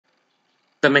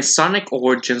The Masonic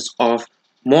origins of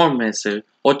Mormonism,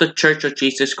 or the Church of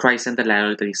Jesus Christ in the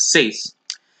Latter-day Saints.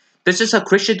 This is a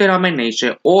Christian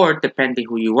denomination, or, depending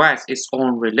who you ask, its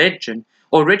own religion,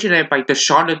 originated by the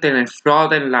charlatan and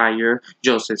fraud and liar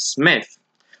Joseph Smith,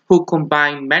 who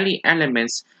combined many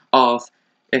elements of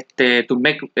to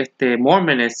make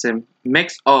Mormonism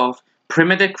mix of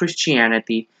primitive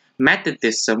Christianity,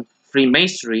 Methodism,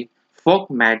 Freemasonry, folk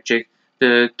magic,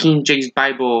 the King James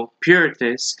Bible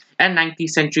Puritans, and 19th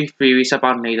century theories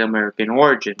about Native American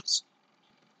origins.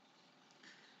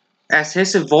 As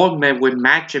his involvement with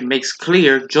magic makes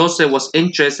clear, Joseph was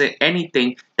interested in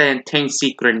anything that entailed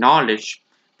secret knowledge.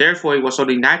 Therefore, it was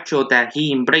only natural that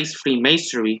he embraced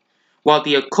Freemasonry. While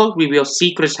the occult revealed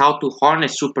secrets how to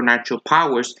harness supernatural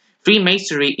powers,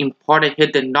 Freemasonry imparted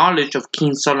hidden knowledge of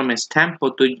King Solomon's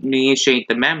temple to initiate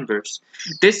the members.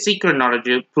 This secret knowledge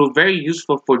proved very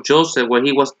useful for Joseph when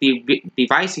he was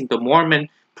devising the Mormon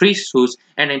priesthoods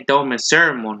and endowment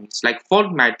ceremonies. Like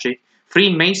folk magic,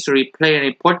 Freemasonry played an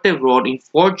important role in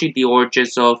forging the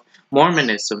origins of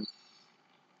Mormonism.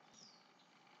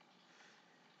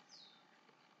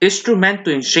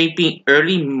 Instrumental in shaping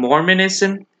early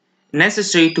Mormonism,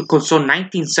 necessary to consult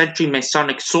 19th century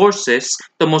Masonic sources,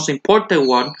 the most important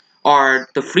one are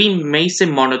the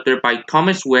Freemason Monitor by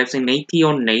Thomas Webs in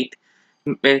 1808,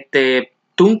 the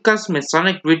Tunka's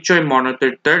Masonic Ritual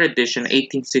Monitor 3rd edition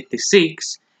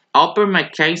 1866, Albert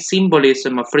Mackay's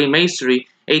Symbolism of Freemasonry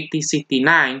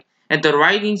 1869, and the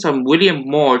writings of William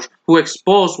Morge, who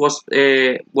exposed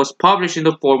was published in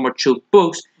the form of two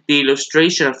books, The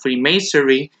Illustration of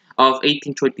Freemasonry of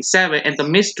 1827 and The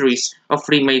Mysteries of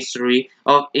Freemasonry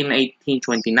in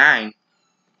 1829.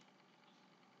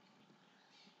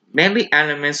 Many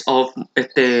elements of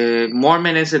the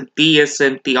Mormonism,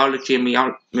 deism, theology,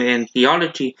 and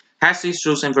theology has its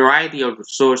roots in a variety of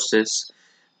sources.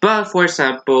 But, for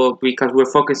example, because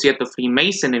we're focusing on the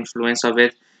Freemason influence of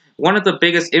it, one of the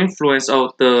biggest influence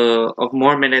of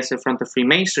Mormonism from the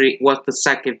Freemasonry was the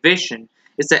second vision.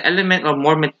 It's an element of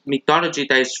Mormon mythology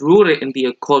that is rooted in the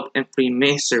occult and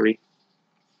Freemasonry.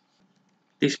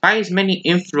 Despite his many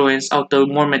influence of the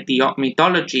Mormon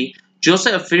mythology,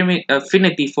 Joseph's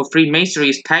affinity for Freemasonry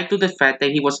is tied to the fact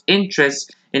that he was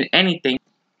interested in anything.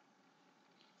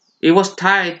 It was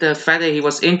tied to the fact that he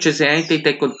was interested in anything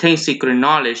that contained secret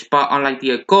knowledge, but unlike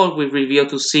the occult, which revealed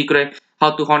to secret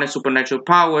how to harness supernatural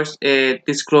powers,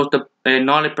 disclosed the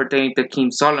knowledge pertaining to King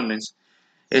Solomon's.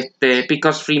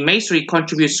 Because Freemasonry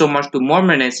contributes so much to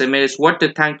Mormonism, it is worth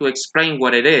the time to explain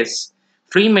what it is.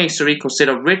 Freemasonry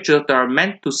consists of rituals that are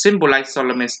meant to symbolize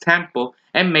Solomon's temple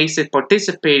and Masons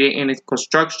participating in its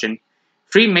construction.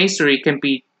 Freemasonry can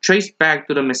be traced back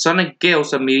to the Masonic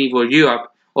guilds of medieval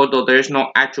Europe, although there is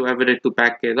no actual evidence to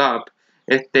back it up.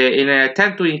 In an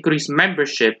attempt to increase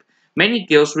membership, many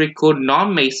guilds recruit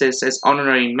non-Masons as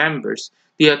honorary members.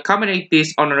 To accommodate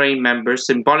these honorary members,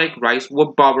 symbolic rites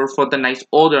were borrowed from the Knights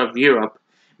Order of Europe.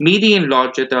 Meeting in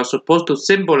lodges that are supposed to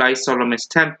symbolize Solomon's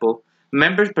temple,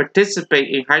 members participate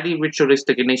in highly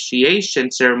ritualistic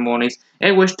initiation ceremonies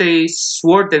in which they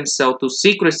swore themselves to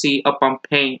secrecy upon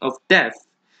pain of death.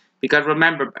 Because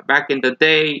remember, back in the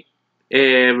day,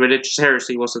 religious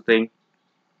heresy was a thing.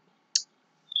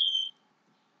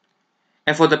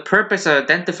 And for the purpose of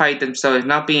identifying themselves as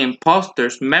not being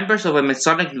imposters, members of a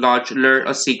Masonic lodge learn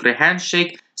a secret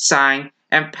handshake, sign,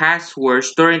 and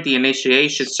passwords during the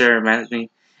initiation ceremony.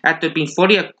 After being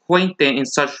fully acquainted in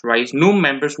such rites, new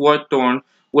members were adorned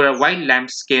with a white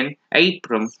lambskin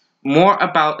apron. More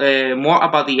about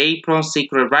the apron,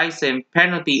 secret rites, and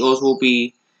penalty oaths will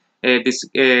be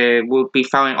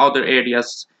found in other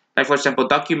areas. Like, for example,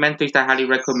 documentaries that I highly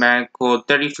recommend called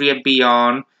 33 and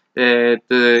Beyond,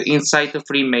 the Inside the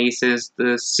Freemasons,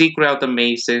 The Secret of the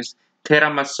Masons, Terra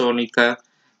Masonica,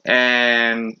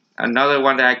 and another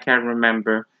one that I can't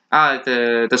remember.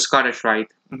 The Scottish Rite.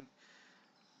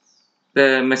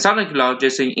 The Masonic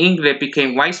lodges in England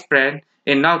became widespread,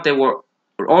 and now they were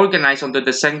organized under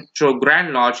the Central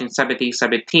Grand Lodge in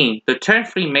 1717. The term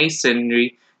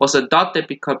Freemasonry was adopted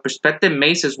because prospective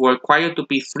Masons were required to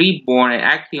be free-born and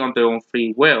acting on their own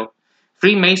free will.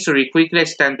 Freemasonry quickly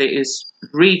extended its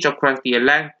reach across the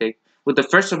Atlantic, with the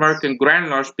first American Grand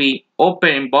Lodge being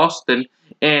opened in Boston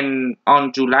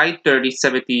on July 30,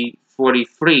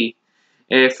 1743.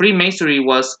 Freemasonry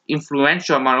was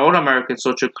influential among all American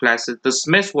social classes. The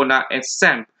Smiths were not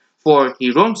exempt, for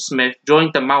Hiram Smith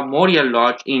joined the Mount Moriah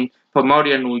Lodge in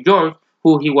Pomona, New York,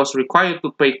 who he was required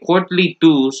to pay quarterly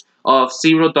dues of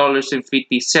 $0.50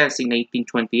 in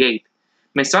 1828.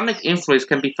 Masonic influence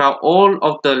can be found all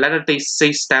of the Latter-day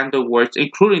Saints standard works,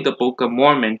 including the Book of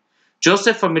Mormon.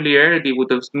 Joseph's familiarity with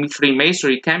the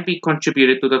Freemasonry can be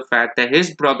contributed to the fact that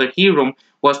his brother Hiram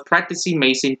was practicing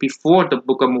Mason before the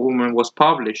Book of Mormon was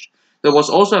published. There was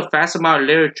also a vast amount of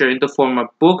literature in the form of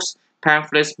books,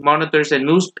 pamphlets, monitors, and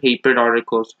newspaper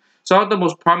articles. Some of the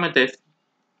most prominent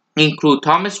include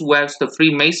Thomas Webb's The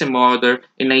Freemason Murder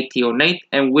in 1808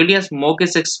 and William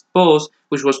Mogul's Exposed,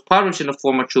 which was published in the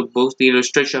form of two books, The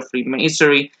Illustration of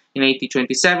Freemasonry in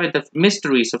 1827, The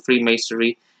Mysteries of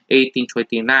Freemasonry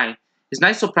 1829. It's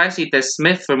not surprising that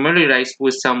Smith familiarized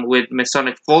with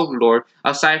Masonic folklore,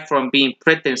 aside from being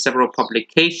printed in several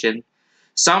publications.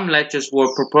 Some legends were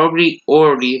probably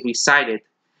orally recited.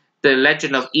 The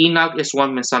legend of Enoch is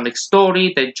one Masonic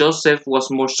story that Joseph was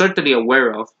more certainly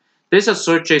aware of. This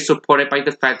assertion is supported by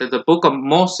the fact that the Book of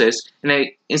Moses, an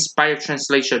inspired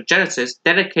translation of Genesis,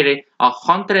 dedicated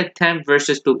 110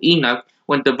 verses to Enoch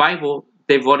when the Bible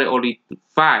devoted only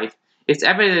 5. It's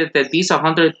evident that these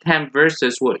 110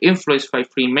 verses were influenced by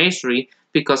Freemasonry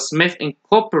because Smith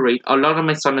incorporated a lot of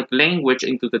Masonic language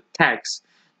into the text.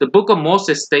 The Book of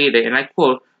Moses stated, and I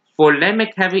quote, "For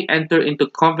Lamech having entered into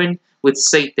covenant with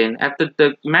Satan after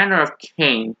the manner of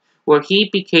Cain, where he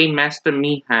became master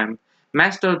Mayhem,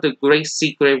 master of the great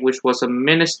secret which was a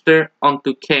minister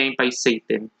unto Cain by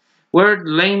Satan. Where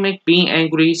Lamech being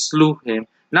angry slew him,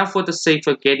 not for the sake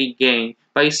of getting gain,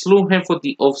 but he slew him for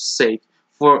the oath's sake.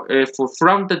 For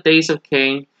from the days of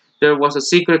Cain there was a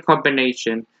secret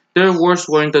combination. Their words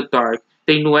were in the dark.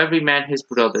 They knew every man his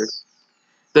brother."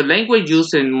 The language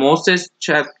used in Moses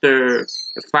chapter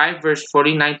 5 verse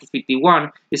 49 to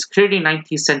 51 is clearly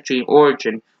 19th century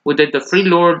origin. Within the Free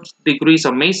Lord degrees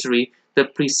of Masonry, the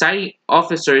presiding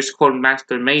officer is called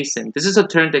Master Mason. This is a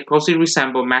term that closely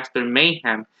resembles Master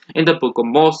Mayhem in the Book of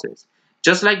Moses.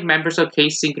 Just like members of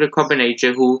Cain's secret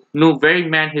combination who knew very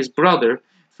man his brother,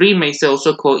 Freemasons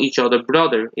also call each other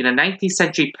brother. In a 19th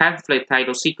century pamphlet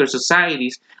titled Secret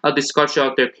Societies, a discussion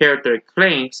of their character and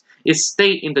claims, it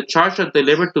states in the charge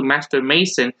delivered to Master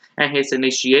Mason and his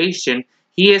initiation,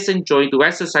 he is enjoined to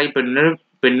exercise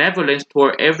benevolence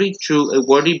toward every true and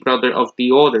worthy brother of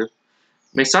the order.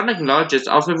 Masonic lodges,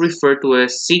 often referred to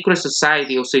as secret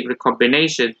society or secret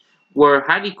combination, were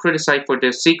highly criticized for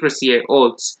their secrecy and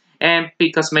oaths, and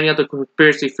because many of the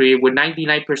conspiracy theory, with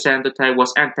 99% of the time,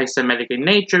 was anti-Semitic in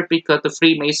nature, because the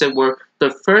Freemasons were the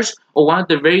first or one of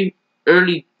the very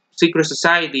early secret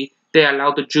society they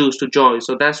allowed the Jews to join.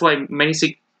 So that's why many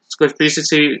conspiracy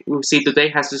theories we see today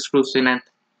has this roots in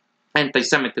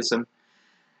anti-Semitism.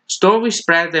 Stories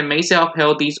spread that Mason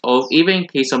upheld these oaths even in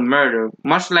case of murder,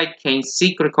 much like Cain's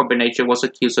secret combination was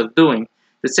accused of doing.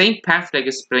 The same pamphlet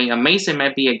explained a Mason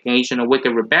may be engaged in a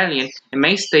wicked rebellion and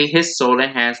may stain his soul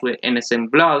and hands with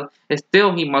innocent blood, and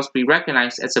still he must be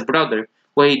recognized as a brother.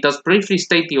 Where he does briefly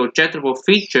state the objectable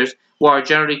features what are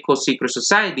generally called secret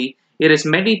society, it is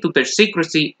mainly to their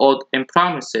secrecy, oath, and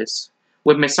promises.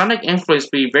 With Masonic influence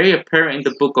being very apparent in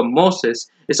the Book of Moses,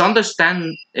 it's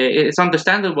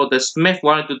understandable that Smith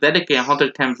wanted to dedicate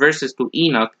 110 verses to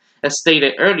Enoch. As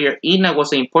stated earlier, Enoch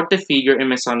was an important figure in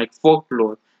Masonic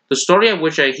folklore. The story of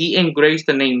which he engraved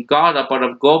the name God upon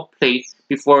a gold plate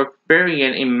before burying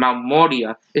it in Mount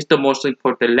Moriah is the most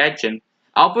important legend.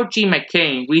 Albert G.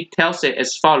 McCain retells it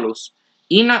as follows.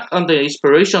 Enoch, under the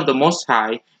inspiration of the Most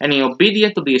High, and in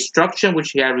obedience to the instruction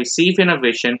which he had received in a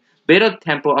vision, built a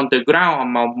temple underground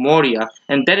on Mount Moriah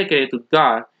and dedicated to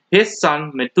God. His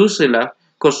son, Methuselah,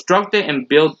 constructed and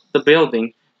built the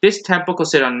building. This temple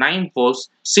consisted of 9 vaults,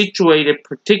 situated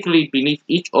particularly beneath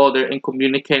each other and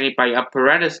communicated by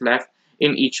apparatus left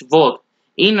in each vault.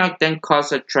 Enoch then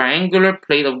caused a triangular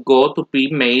plate of gold to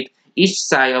be made, each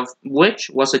side of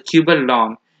which was a cubit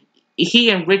long.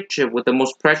 He enriched it with the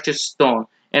most precious stone,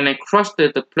 and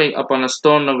encrusted the plate upon a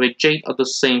stone of a jade of the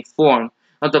same form.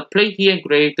 On the plate he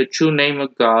engraved the true name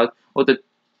of God, or the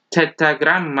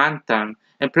tetragrammaton,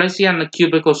 and placed it on a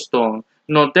cubical stone.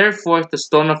 Know therefore the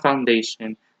stone of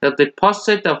foundation, that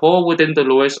deposited the whole within the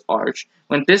lowest arch.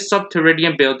 When this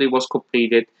subterranean building was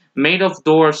completed, made of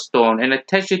door stone, and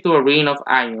attached it to a ring of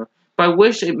iron, by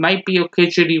which it might be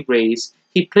occasionally raised,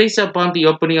 he placed it upon the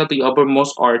opening of the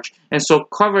uppermost arch, and so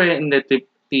covered it in that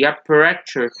the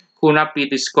aperture could not be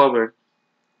discovered.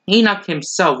 Enoch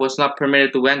himself was not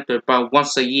permitted to enter but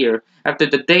once a year, after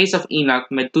the days of Enoch,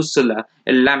 Methuselah,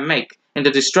 and Lamech, and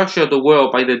the destruction of the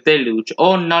world by the deluge.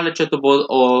 All knowledge of the world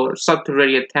or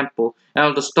subterranean temple and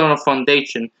of the stone of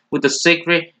foundation, with the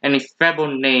sacred and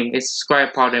ineffable name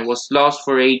inscribed upon it, was lost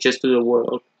for ages to the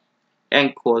world.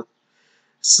 End quote.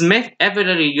 Smith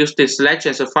evidently used these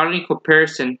legends of following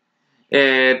comparison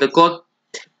the gold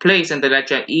place and the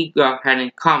legend of Enoch had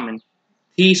in common.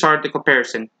 These are the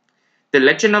comparison. The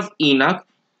legend of Enoch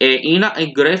Enoch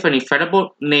engraved an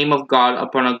infallible name of God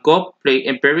upon a gold plate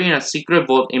and buried in a secret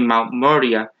vault in Mount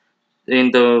Moriah.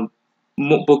 In the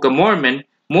Book of Mormon,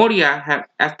 Moriah,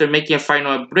 after making a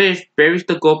final bridge, buries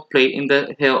the gold plate in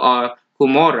the hill of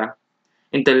Cumorah.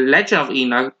 In the legend of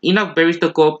Enoch, Enoch buries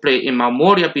the gold plate in Mount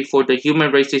Moriah before the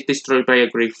human race is destroyed by a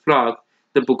great flood.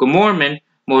 The Book of Mormon,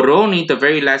 Moroni, the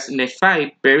very last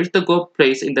Nephite, buries the gold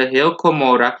plate in the hill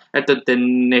Cumorah after the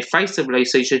Nephite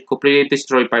civilization is completely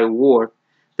destroyed by war.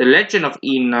 The legend of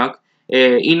Enoch,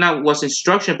 Enoch was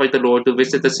instructed by the Lord to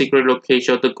visit the secret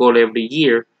location of the gold every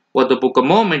year. While the Book of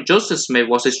Mormon, Joseph Smith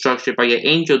was instructed by an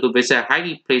angel to visit a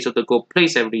hiding place of the gold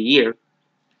place every year.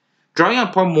 Drawing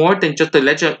upon more than just the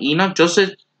legend of Enoch,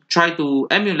 Joseph tried to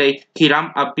emulate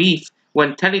Hiram Abiff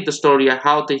when telling the story of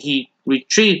how he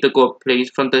retrieved the gold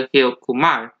plate from the hill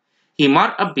Kumar.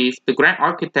 Hiram Abiff, the grand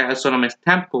architect of Solomon's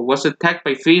temple, was attacked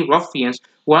by three ruffians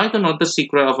wanting to know the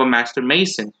secret of a master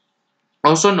mason,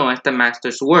 also known as the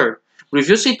Master's Word.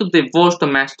 Refusing to divulge the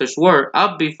Master's Word,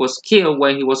 Abiff was killed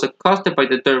when he was accosted by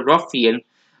the third ruffian.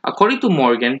 According to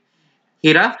Morgan,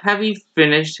 Hiram, having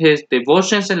finished his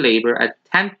devotions and labor,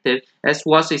 attempted, as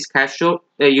was his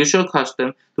usual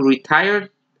custom, to retire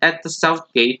at the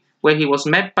south gate, where he was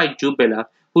met by Jubela,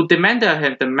 who demanded of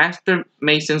him the master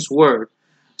mason's word.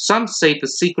 Some say the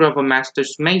secret of a master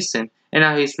mason, and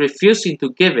of his refusing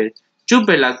to give it.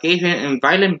 Jubela gave him a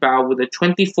violent bow with a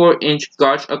 24-inch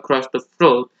gouge across the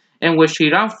throat, in which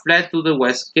Hiram fled to the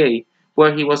west gate,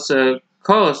 where he was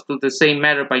caused to the same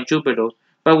matter by Jubelo,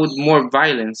 but with more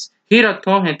violence. Hiram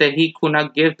told him that he could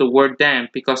not give the word then,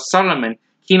 because Solomon,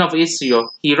 king of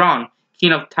Israel, Hiram,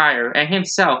 king of Tyre, and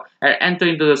himself had entered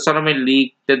into the Solomon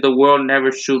League that the world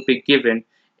never should be given,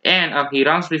 and of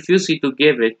Hiram's refusing to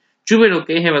give it, Jubelo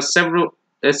gave him a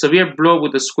severe blow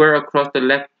with a square across the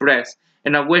left breast,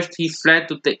 and of which he fled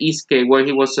to the east gate, where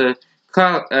he was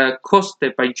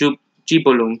accosted by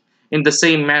Jubelum in the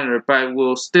same manner, but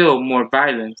with still more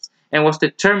violence, and was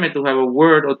determined to have a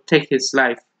word or take his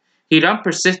life. Hiram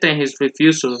persisted in his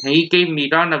refusal, and he gave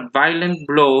Miran a violent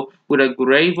blow with a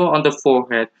gravel on the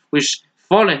forehead, which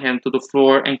fallen him to the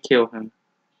floor and killed him.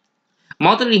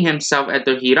 Modeling himself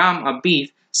after Hiram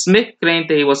Abiff, Smith claimed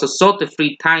that he was assaulted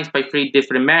 3 times by 3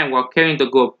 different men while carrying the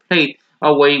gold plate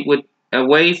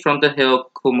away from the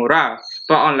hill Cumorah.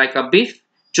 But unlike Abiff,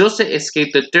 Joseph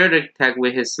escaped the third attack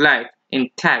with his life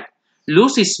intact.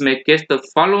 Lucy Smith gives the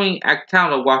following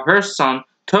account of what her son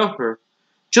told her.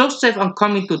 Joseph, on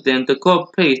coming to them, the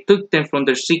gold plate, took them from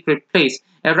their secret place,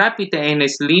 and wrapping them in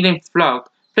his linen flock,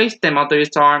 placed them under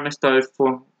his arm and started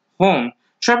for home.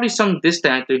 Traveling some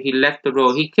distance after he left the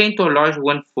road, he came to a large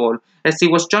windfall. As he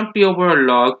was jumping over a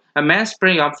log, a man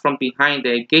sprang up from behind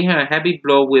it and gave him a heavy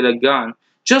blow with a gun.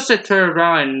 Joseph turned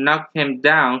around and knocked him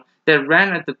down, then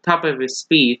ran at the top of his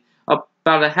speed.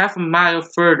 About a half a mile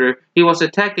further, he was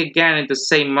attacked again in the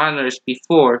same manner as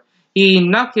before. He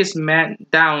knocked his man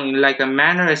down in like a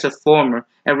manner as a former,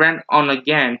 and ran on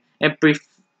again, and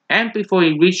before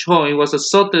he reached home, he was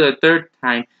assaulted a third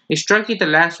time. In striking the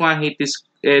last one, he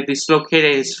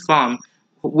dislocated his thumb,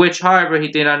 which, however, he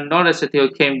did not notice until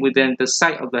he came within the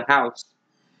sight of the house.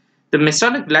 The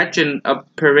Masonic legend of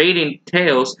parading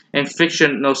tales and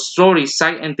fictional stories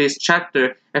cited in this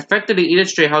chapter effectively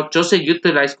illustrate how Joseph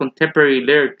utilized contemporary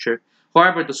literature.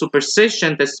 However, the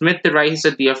superstition that Smith derived his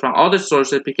idea from other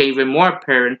sources became even more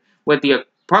apparent when the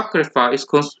Apocrypha is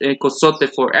consulted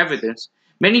for evidence.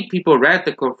 Many people read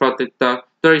the Apocrypha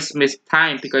during Smith's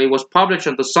time because it was published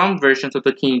under some versions of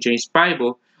the King James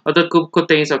Bible. Other book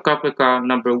contains Apocrypha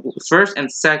number 1st and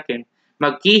 2nd.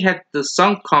 McGee had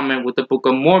some comment with the Book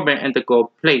of Mormon and the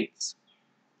gold plates.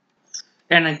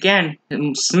 And again,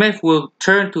 Smith will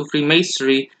turn to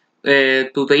Freemasonry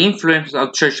to the influence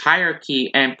of church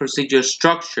hierarchy and procedural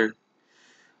structure.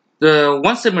 The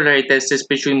one similarity that exists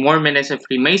between Mormonism and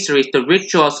Freemasonry is the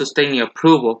ritual of sustaining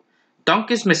approval.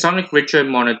 Duncan's Masonic Ritual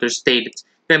Monitor states,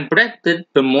 "Then brethren,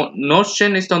 the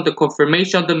notion is on the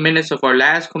confirmation of the minutes of our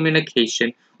last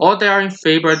communication. All that are in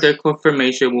favor of their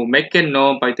confirmation will make it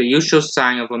known by the usual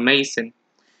sign of a Mason.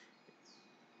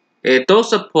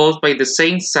 Those opposed by the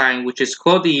same sign, which is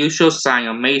called the usual sign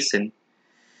of Mason.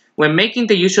 When making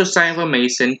the usual sign of a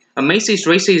Mason is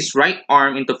raising his right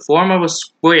arm in the form of a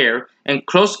square and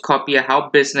close copy of how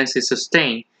business is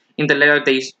sustained. In the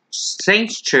Latter-day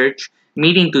Saints Church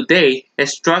meeting today,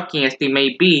 as striking as they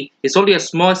may be, is only a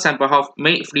small example of how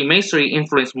Freemasonry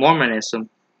influenced Mormonism.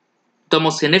 The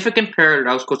most significant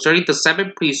parallels concerning the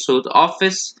 7 priesthood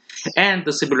office and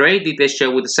the similarity they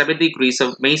share with the 7 degrees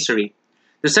of Masonry.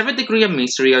 The 7th degree of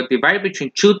Masonry are divided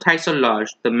between two types of lodge.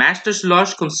 The Master's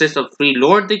Lodge consists of 3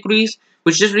 lower degrees,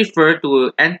 which is referred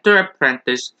to Enter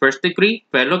Apprentice 1st degree,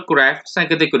 Fellow Graf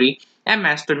 2nd degree, and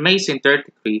Master Mason 3rd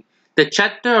degree. The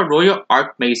Chapter of Royal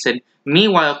Arch Mason,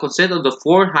 meanwhile, consists of the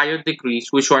 4 higher degrees,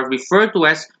 which are referred to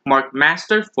as Marked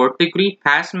Master 4th degree,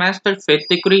 Past Master 5th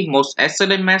degree, Most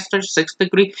Excellent Master 6th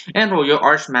degree, and Royal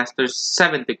Arch Master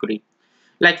 7th degree.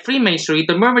 Like Freemasonry,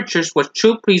 the Mormon Church was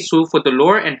true priesthood for the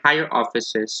lower and higher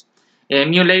offices.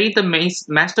 Emulating the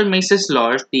Master Mason's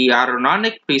Lodge, the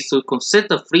Aaronic priesthood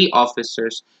consists of 3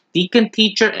 officers, deacon,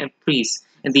 teacher, and priest,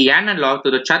 and the analog to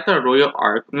the Chapter of Royal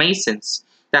Arch Masons.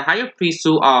 The higher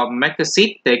priesthood of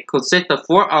Melchizedek consists of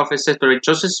 4 officers during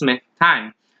Joseph Smith's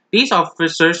time. These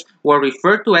officers were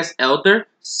referred to as Elder,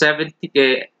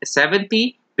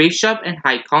 70, Bishop, and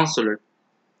High Counselor.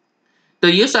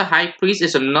 The use of high priest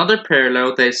is another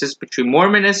parallel that exists between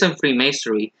Mormonism and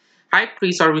Freemasonry. High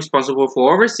priests are responsible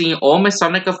for overseeing all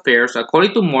Masonic affairs.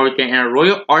 According to Morgan, and a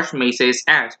Royal Arch Mason is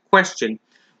asked, question,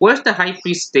 where is the high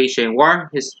priest stationed? What are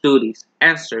his duties?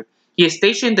 Answer, he is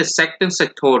stationed in the Sectum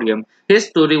Sectorium.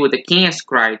 His duty with the king and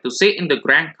scribe to sit in the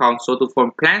Grand Council to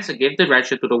form plans and give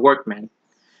direction to the workmen.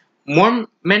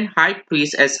 Mormon high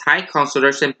priests as high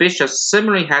counselors and bishops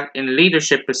similarly have in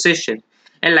leadership position,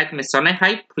 and like Masonic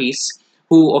high priests,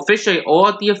 who officiate all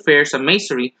of the affairs of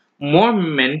Masonry,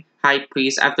 Mormon high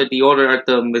priests, after the order of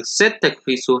the Melchizedek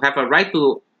priesthood, have a right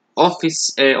to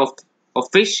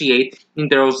officiate in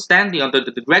their own standing under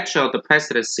the direction of the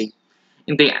presidency.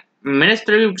 In the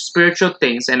ministry of spiritual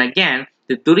things, and again,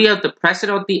 the duty of the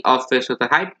president of the office of the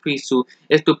high priesthood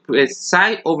is to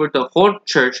preside over the whole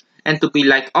church and to be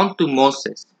like unto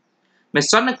Moses.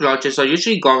 Masonic lodges are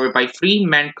usually governed by 3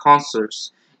 men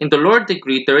counselors. In the lower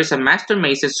degree, there is a Master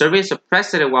Mason serving as a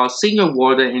president, while Senior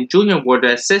Warden and Junior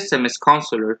Warden assist him as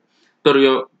counselor.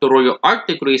 The Royal Arch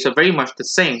degree is very much the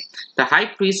same. The High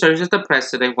Priest serves as the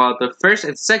president, while the first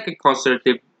and second counselor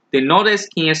denoted as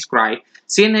king and scribe,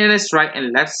 sitting in his right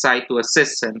and left side to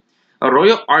assist him. A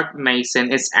Royal Arch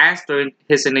Mason is asked during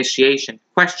his initiation.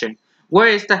 Question, where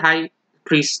is the High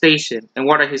Priest stationed, and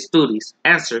what are his duties?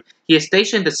 Answer, he is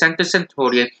stationed in the Center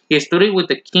Centurion. He is duty with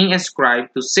the king and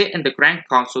scribe to sit in the Grand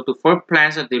Council to form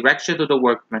plans and direction to the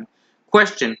workmen.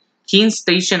 Question, king's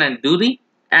station and duty?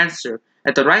 Answer,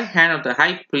 at the right hand of the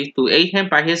high priest to aid him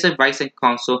by his advice and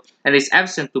counsel, and is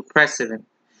absent to president.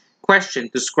 Question,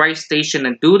 the scribe's station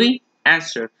and duty?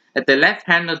 Answer, at the left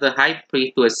hand of the high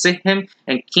priest to assist him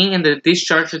and king in the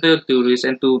discharge of their duties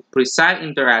and to preside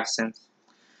in their absence.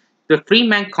 The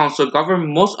Freeman Council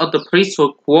governed most of the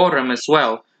priesthood quorum as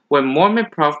well. When Mormon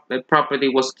property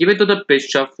was given to the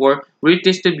bishop for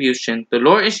redistribution, the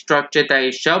Lord instructed that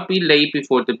it shall be laid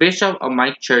before the bishop of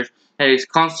my church and his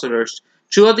counselors.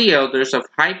 2 of the elders of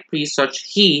high priest such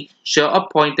he shall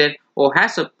appointed or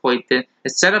has appointed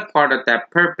and set apart of that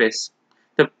purpose.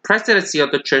 The presidency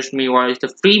of the church, meanwhile, is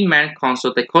the Freeman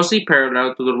Council that closely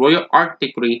parallel to the Royal Arch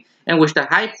degree, in which the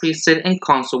high priest sit in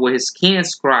council with his king and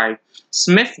scribe.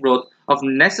 Smith wrote, of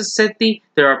necessity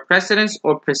there are presidents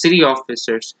or presidial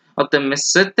officers. Of the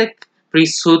Melchizedek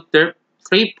priesthood there are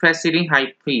 3 presiding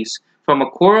high priests, from a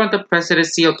quorum of the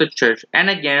presidency of the church. And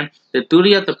again, the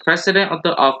duty of the president of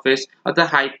the office of the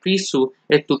high priesthood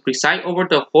is to preside over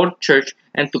the whole church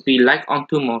and to be like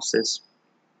unto Moses.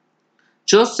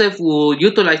 Joseph will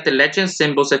utilize the legend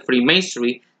symbols of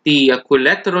Freemasonry. The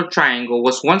equilateral triangle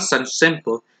was one such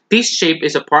symbol. This shape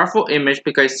is a powerful image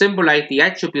because it symbolizes the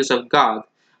attributes of God.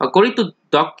 According to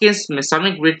Dawkins'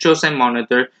 Masonic Rituals and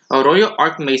Monitor, a Royal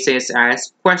Arch Mason is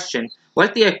asked, question, what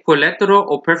is the equilateral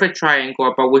or perfect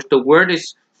triangle about which the word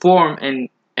is formed and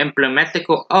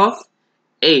emblematical of?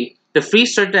 A. The 3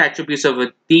 certain attributes of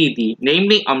a deity,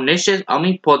 namely omniscience,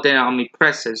 omnipotent, and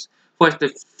omnipresence. For as the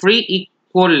 3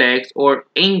 equal legs or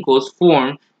angles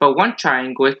formed by one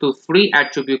triangle is to 3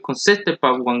 attributes consistent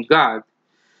of one God.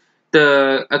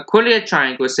 The equilateral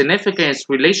triangle is significant in its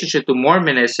relationship to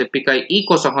Mormonism because it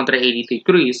equals 180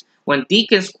 degrees, when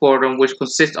deacon's quorum, which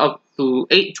consists up to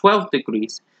 12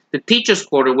 degrees, the teacher's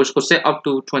quorum, which consists up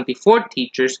to 24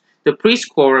 teachers, the priest's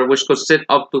quorum, which consists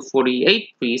up to 48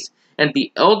 priests, and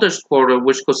the elder's quorum,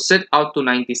 which consists up to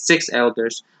 96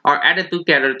 elders, are added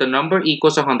together. The number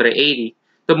equals 180.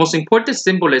 The most important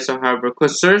symbolism, however,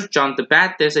 concerns John the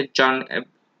Baptist and John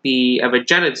the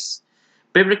Evangelist,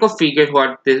 biblical figures who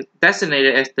are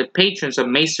designated as the patrons of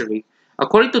Masonry.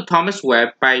 According to Thomas Webb,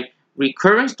 by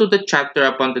recurrence to the chapter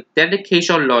upon the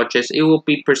dedication of lodges, it will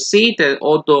be perceived that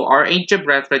although our ancient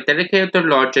brethren dedicated their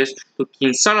lodges to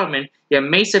King Solomon, yet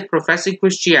Mason professing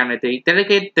Christianity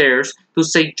dedicated theirs to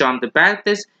St. John the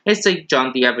Baptist and St.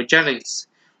 John the Evangelist,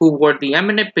 who were the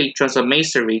eminent patrons of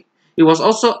Masonry. He was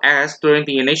also asked during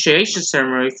the initiation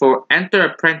ceremony for Enter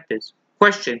Apprentice.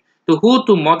 Question: to who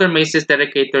do modern Masons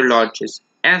dedicate their lodges?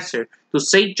 Answer: to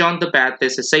St. John the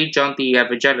Baptist and St. John the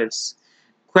Evangelist.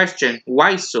 Question: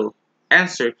 why so?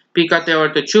 Answer: because they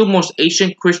are the two most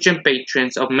ancient Christian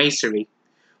patrons of Masonry.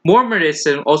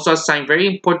 Mormonism also assigned very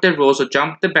important roles to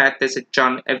John the Baptist and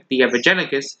John the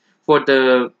Evangelist for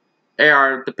they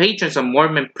are the patrons of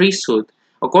Mormon priesthood.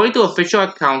 According to official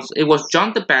accounts, it was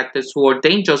John the Baptist who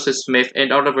ordained Joseph Smith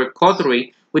and Oliver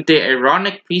Cowdery with the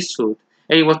Aaronic priesthood,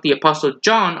 and it was the Apostle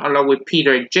John, along with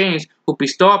Peter and James, who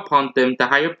bestowed upon them the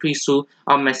higher priesthood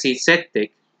of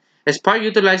Melchizedek. As part of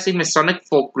utilizing Masonic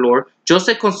folklore,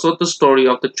 Joseph consulted the story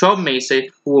of the 12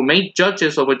 Masons who were made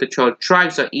judges over the 12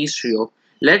 tribes of Israel.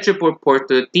 Legend reports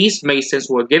that these Masons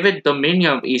were given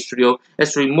dominion of Israel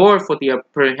as reward for the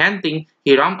apprehending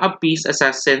Hiram Abi's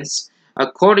assassins.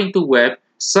 According to Webb,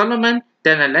 Solomon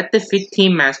then elected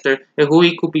 15 masters in whom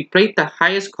he could be placed the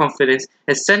highest confidence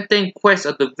and sent them in quest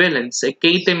of the villains and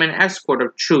gave them an escort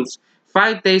of troops.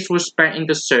 5 days were spent in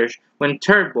the search. When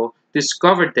Turbo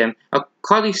discovered them, a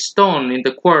cutting stone in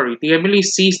the quarry, they immediately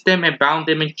seized them and bound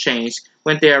them in chains.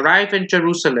 When they arrived in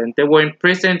Jerusalem, they were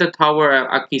imprisoned in the tower of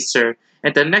Akisar,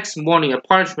 and the next morning a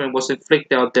punishment was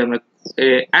inflicted on them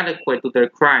adequate to their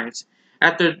crimes.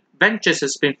 After vengeance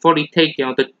has been fully taken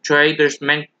on the traitors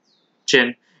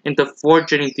mentioned in the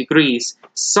forgery degrees,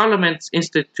 Solomon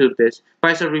instituted this.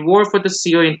 But as a reward for the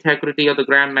zeal and integrity of the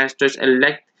Grand Masters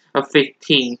elect of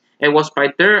 15, it was by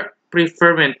their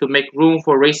preferment to make room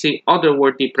for raising other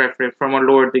worthy brethren from a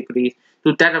lower degree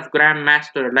to that of Grand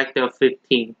Master elected of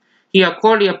 15. He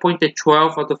accordingly appointed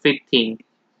 12 of the 15,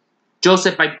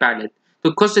 Joseph by ballot,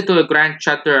 to constitute a grand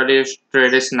chapter of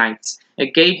illustrious knights,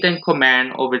 and gave them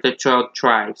command over the 12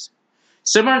 tribes.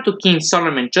 Similar to King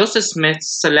Solomon, Joseph Smith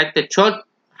selected 12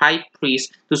 high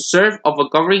priests to serve of a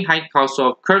governing high council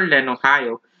of Kirtland,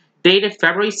 Ohio. Dated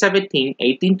February 17,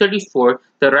 1834,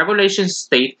 the Revelations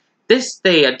state, this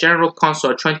day a general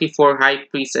council of 24 high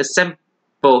priests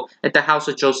assembled at the house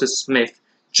of Joseph Smith.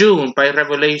 June, by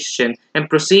revelation, and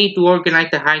proceed to organize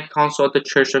the High Council of the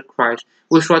Church of Christ,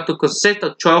 which was to consist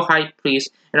of 12 high priests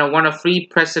and one of 3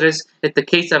 presidents if the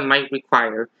case might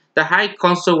require. The High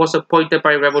Council was appointed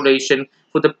by revelation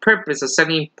for the purpose of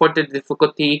settling important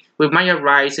difficulty which might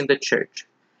arise in the church.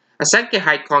 A second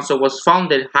High Council was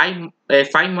founded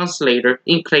 5 months later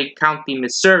in Clay County,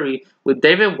 Missouri, with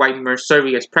David Whitmer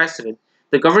serving as president.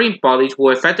 The governing bodies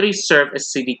will effectively serve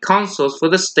as city councils for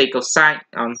the state of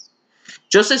Zion.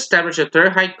 Joseph established a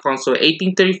third High Council in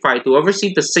 1835 to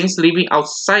oversee the saints living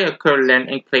outside of Kirtland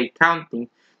and Clay County.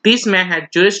 These men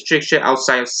had jurisdiction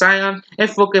outside of Zion and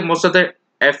focused most of their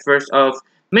efforts of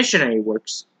missionary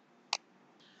works.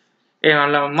 And a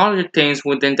lot of other things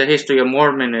within the history of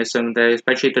Mormonism,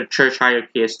 especially the church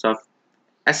hierarchy and stuff.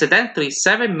 Accidentally,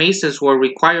 7 Masons were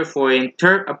required for an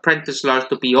third apprentice lodge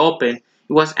to be open. It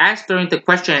was asked during the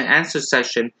question and answer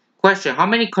session. Question: how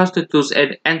many constitutes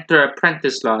an enter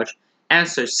apprentice lodge?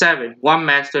 Answer: 7. 1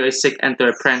 master and 6 enter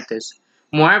apprentice.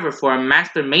 Moreover, for a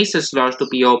master Mason's lodge to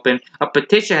be open, a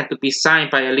petition had to be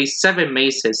signed by at least 7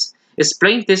 Masons.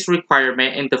 Explain this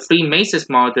requirement in the Freemasons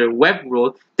model web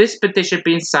rule. This petition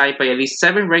being signed by at least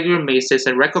 7 regular Masons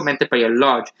and recommended by a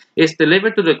lodge is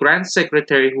delivered to the Grand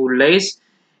Secretary who lays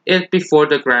it before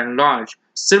the Grand Lodge.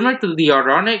 Similar to the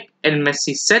Aaronic and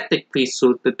Melchizedek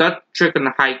priesthood, the doctrine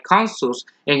of High Councils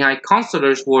and High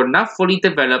Counselors were not fully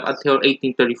developed until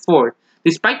 1834,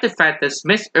 despite the fact that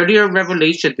Smith's earlier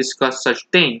revelation discussed such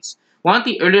things. One of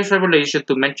the earliest revelations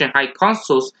to mention High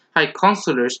Councils, High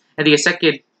Counselors, and the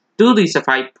executive duties of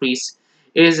High Priests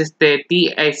is the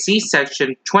DSC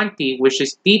section 20, which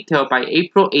is detailed by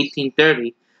April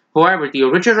 1830. However, the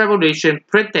original revelation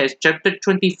printed as chapter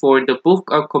 24 in the Book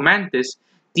of Commandments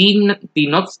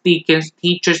denotes deacons,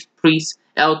 teachers, priests,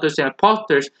 elders, and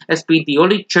apostles as being the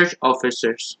only church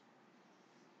officers.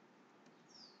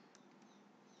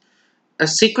 A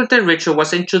secretive ritual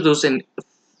was introduced in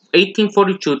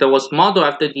 1842 that was modeled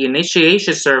after the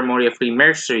initiation ceremony of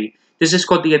Freemasonry. This is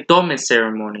called the endowment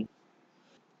ceremony.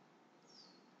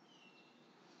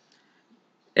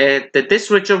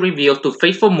 This ritual reveals to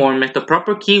faithful Mormons the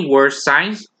proper keywords,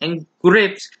 signs, and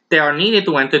grips that are needed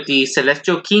to enter the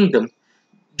celestial kingdom.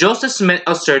 Joseph Smith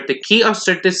asserted the key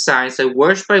asserted signs and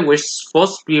words by which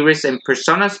false spirits and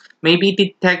personas may be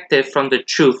detected from the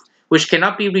truth, which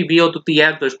cannot be revealed to the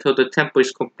elders till the temple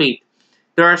is complete.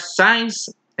 There are signs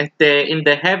in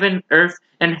the heaven, earth,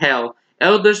 and hell.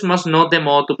 Elders must know them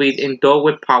all to be endowed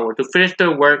with power to finish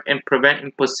their work and prevent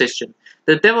imposition.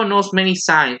 The devil knows many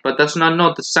signs, but does not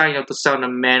know the sign of the Son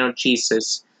of Man or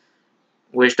Jesus,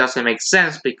 which doesn't make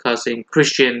sense because in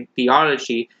Christian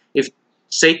theology, if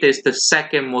Satan is the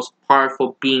second most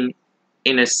powerful being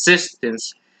in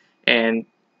existence, and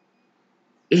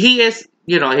he is,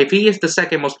 if he is the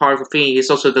second most powerful being, he's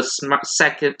also the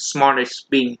second smartest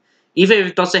being. Even if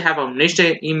he doesn't have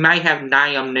omniscience, he might have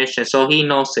nigh omniscience, so he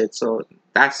knows it. So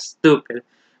that's stupid.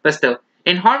 But still,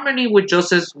 in harmony with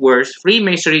Joseph's words,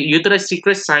 Freemasonry utilized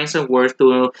secret signs and words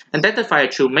to identify a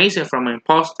true Mason from an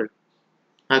impostor.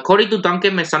 According to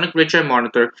Duncan Masonic Ritual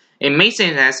Monitor, a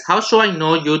Mason asks, "How should I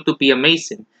know you to be a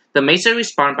Mason?" The Mason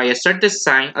responds by a certain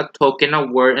sign, a token, a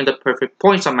word, and the perfect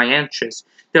points of my entrance.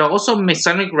 There are also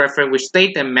Masonic references which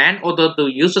state that man, although to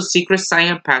use a secret sign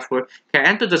and password, can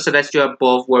enter the celestial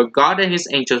above where God and his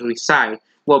angels reside,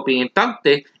 while being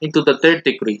inducted into the third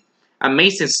degree. A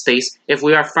Mason states, "If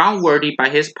we are found worthy by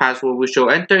his password, we shall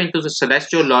enter into the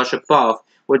celestial lodge above,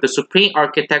 where the supreme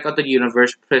architect of the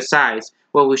universe presides,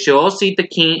 where we shall all see the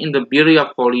King in the beauty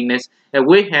of holiness, and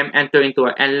with him enter into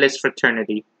an endless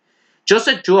fraternity."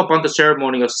 Joseph drew upon the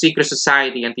ceremony of secret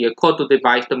society and the occult to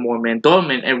devise the Mormon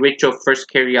endowment and ritual first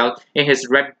carried out in his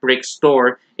red brick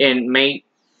store in May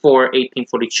 4,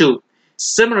 1842.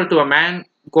 Similar to a man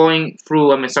going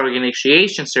through a Masonic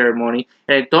initiation ceremony,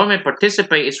 an endowment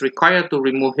participant is required to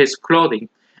remove his clothing.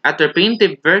 After being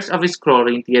divested of his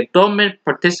clothing, the endowment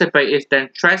participant is then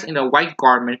dressed in a white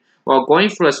garment while going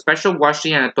through a special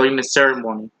washing and atonement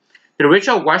ceremony. The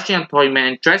ritual washing, atonement,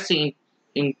 and dressing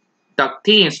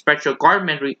inductee in special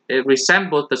garment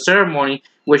resembles the ceremony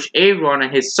which Aaron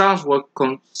and his sons were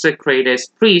consecrated as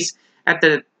priests at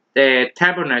the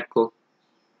tabernacle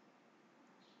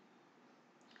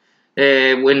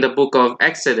in the book of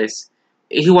Exodus.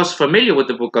 He was familiar with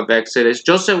the book of Exodus.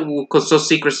 Joseph would consult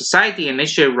secret society,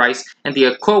 initiate rites, and the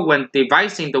occult when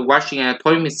devising the washing and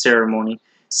atonement ceremony.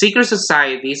 Secret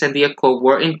societies and the occult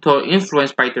were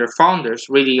influenced by their founders,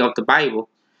 reading of the Bible.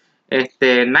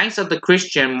 The Knights of the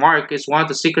Christian Mark is one of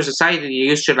the secret societies that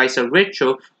utilized a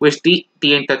ritual which the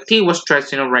entity was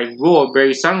dressed in a right robe,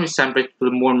 very some resemblance to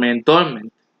the Mormon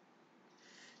endowment.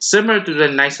 Similar to the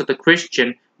Knights of the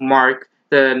Christian Mark,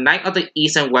 the Knight of the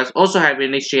East and West also have an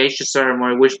initiation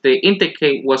ceremony which the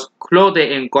initiate was clothed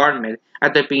in garment.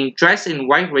 After being dressed in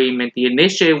white raiment, the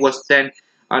initiate was then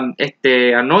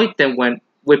anointed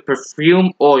with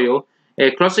perfume oil,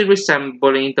 closely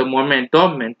resembling the Mormon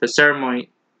endowment, the ceremony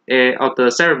of the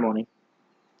ceremony.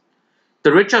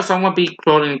 The ritual of someone being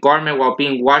clothed in garment while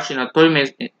being washed in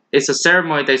atonement is a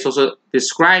ceremony that is also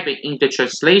described in the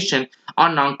translation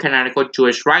of non-canonical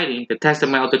Jewish writing, the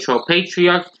Testament of the 12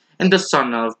 Patriarchs and the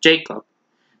Son of Jacob.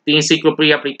 The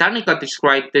Encyclopedia Britannica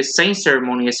described this same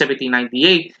ceremony in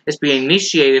 1798 as being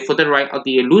initiated for the rite of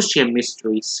the Eleusinian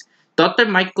Mysteries. Dr.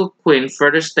 Michael Quinn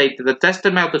further stated that the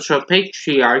Testament of the 12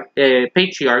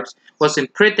 Patriarchs was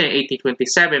imprinted in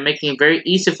 1827, making it very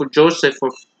easy for Joseph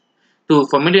to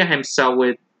familiar himself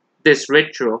with this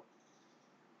ritual.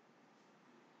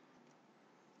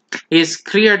 It is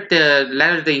clear the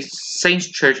Latter-day Saints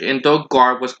Church endowed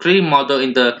garb was clearly modeled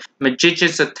in the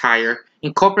magician's attire,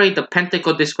 incorporating the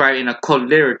pentacle described in occult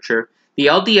literature. The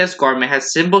LDS garment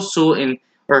has symbols sewed in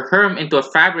or hemmed into a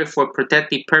fabric for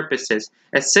protective purposes,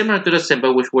 as similar to the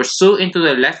symbol which were sewed into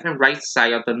the left and right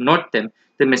side of the northern.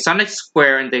 The Masonic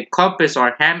square and the compass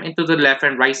are hemmed into the left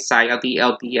and right side of the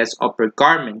LDS upper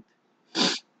garment.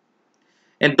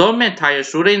 Endowment attire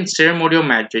rooted in ceremonial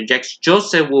magic,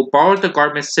 Joseph will borrow the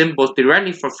garment symbols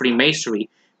directly from Freemasonry.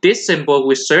 This symbol,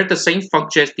 which served the same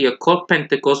function as the occult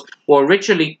pentacles, were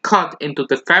originally cut into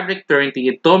the fabric during the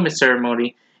endowment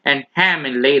ceremony and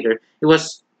hemmed later. It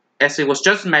was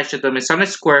just mentioned, the Masonic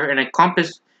square and a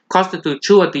compass constitute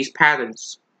two of these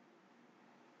patterns.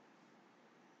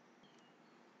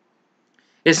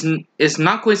 It's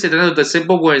not coincidental the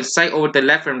symbol were inside over the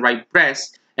left and right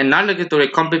breast, and not looking to the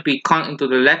compass be cut into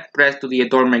the left breast to the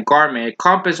adornment garment. A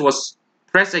compass was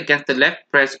pressed against the left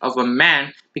breast of a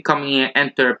man becoming an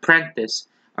enter apprentice.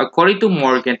 According to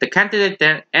Morgan, the candidate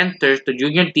then enters the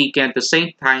junior deacon at the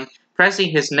same time, pressing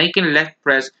his naked left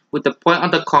breast with the point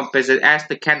of the compass and asks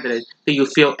the candidate, "Do you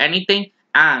feel anything?"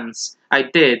 "Ans, I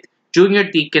did." Junior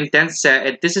deacon then said,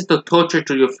 "And this is the torture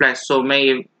to your flesh, so may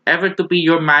it ever to be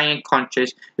your mind and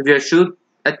conscience if you should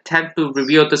attempt to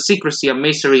reveal the secrecy of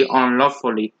Masonry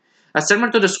unlawfully."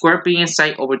 Similar to the square being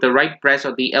inside over the right breast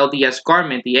of the LDS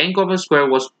garment, the angle of the square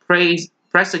was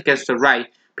pressed against the right.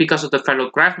 Because of the fellow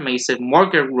graph Mason,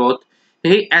 Morgan wrote,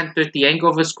 "He entered the angle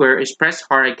of the square is pressed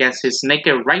hard against his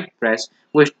naked right breast,"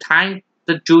 which time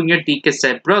the junior deacon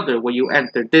said, "Brother, when you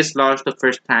enter this lodge the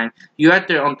first time, you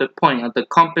enter on the point of the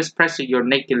compass pressing your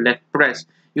naked left breast.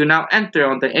 You now enter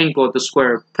on the angle of the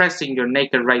square, pressing your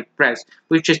naked right breast,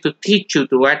 which is to teach you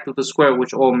to act with the square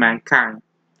with all mankind."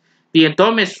 The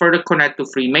endowment is further connected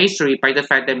to Freemasonry by the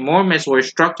fact that Mormons were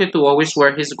instructed to always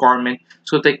wear his garment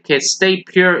so they can stay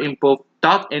pure in both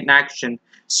thought and action.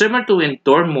 Similar to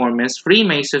endowed Mormons,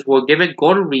 Freemasons were given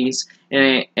gold rings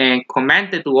and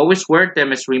commanded to always wear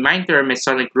them as a reminder of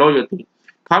Masonic loyalty.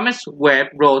 Thomas Webb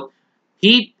wrote,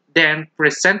 "He then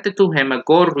presented to him a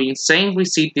gold ring, saying,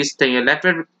 'Receive this thing, and let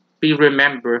it be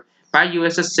remembered by you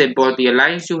as a symbol of the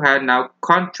alliance you have now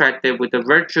contracted with the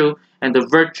virtue and the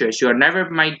virtuous. You are never,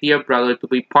 my dear brother, to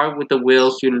be part with the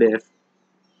wills you live.'"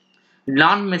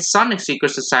 Non-Masonic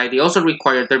secret society also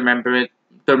required the member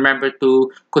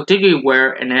to continually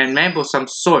wear an enamel of some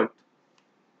sort.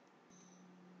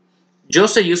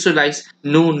 Joseph utilized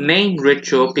new name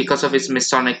ritual because of its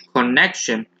Masonic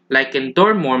connection. Like in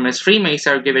Dorm Mormons, Freemasons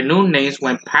are given new names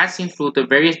when passing through the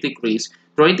various degrees.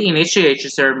 During the initiation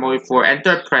ceremony for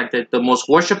Enter Apprentice, the most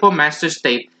worshipful master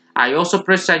state, "I also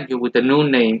present you with a new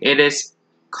name. It is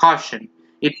Caution.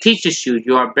 It teaches you,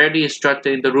 you are barely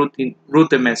instructed in the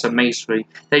rudiments of Masonry,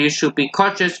 that you should be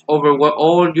cautious over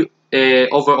all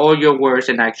your words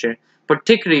and actions,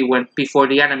 particularly when before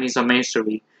the enemies of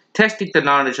Masonry. Testing the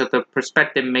knowledge of the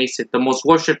prospective Mason, the most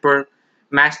worshipper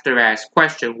master asks,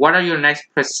 question, what are you next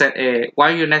presented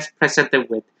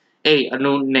with? A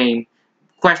new name.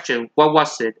 Question, what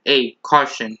was it? A,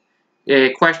 caution.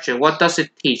 Question, what does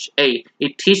it teach? A,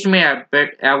 it teaches me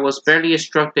I was barely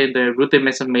instructed in the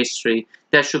rudiments of Masonry,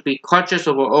 that I should be cautious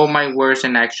over all my words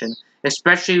and actions,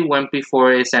 especially when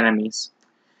before its enemies.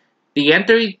 The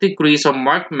entry degrees of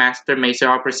Mark Master Mason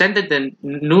are presented in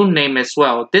the new name as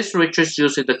well. This ritual is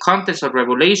used in the context of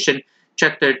Revelation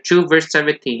chapter 2 verse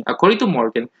 17. According to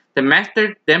Morgan, the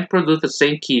Master then produced the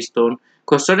same keystone,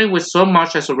 concerning which so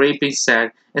much has already been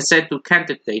said, and said to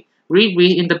candidate, read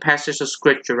in the passage of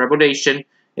Scripture, Revelation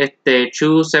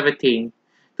 2:17.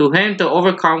 To him the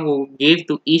overcome will give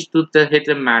to each the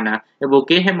hidden manna, and will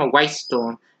give him a white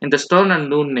stone, and the stone of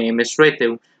new name is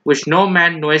written, which no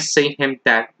man knoweth save him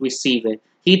that receiveth.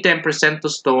 He then present the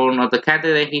stone of the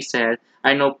candidate, he said,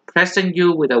 I now present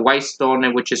you with a white stone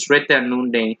in which is written a new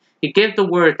name. He gave the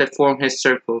word that formed his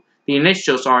circle. The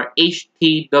initials are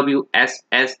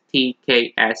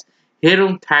HTWSSTKS,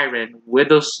 Hiram Tyrant,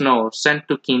 Widow Snow, sent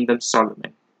to Kingdom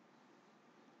Solomon.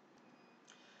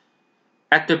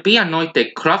 After being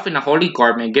anointed, clothed in a holy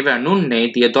garment, and given a new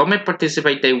name, the Adornment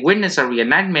participate they witness a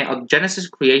reenactment of Genesis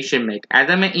creation myth,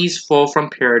 Adam and Eve's fall from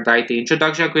paradise, the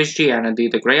introduction of Christianity,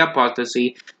 the Great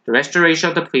Apostasy, the restoration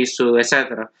of the priesthood,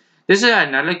 etc. This is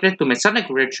analogous to Masonic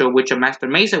ritual, which a Master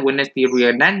Mason witnessed the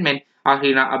reenactment of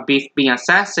Abif being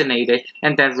assassinated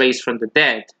and then raised from the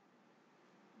dead.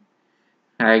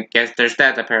 I guess there's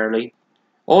that apparently.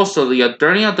 Also, the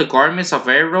adorning of the garments of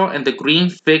Aaron and the green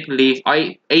fig leaf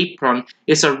apron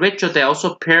is a ritual that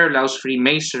also parallels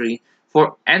Freemasonry,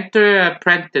 for Enter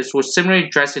Apprentice was similarly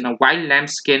dressed in a white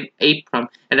lambskin apron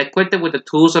and equipped with the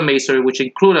tools of Masonry, which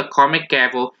include a karmic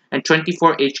gavel and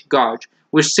 24-inch gauge,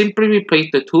 which simply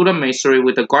replaced the tool of Masonry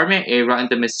with the garment Aaron and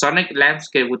the Masonic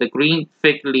lambskin with the green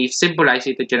fig leaf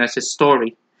symbolizing the Genesis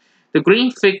story. The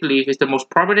green fig leaf is the most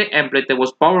prominent emblem that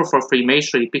was borrowed from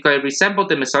Freemasonry because it resembled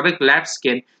the Masonic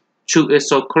lambskin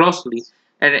so closely.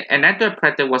 And an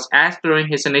interpreter was asked during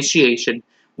his initiation,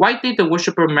 why did the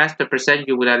worshipper master present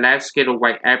you with a lambskin or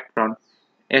white apron?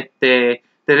 The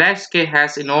lambskin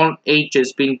has in all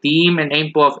ages been deemed an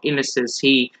emblem of innocence.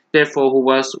 He, therefore, who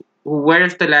wears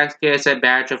the lambskin as a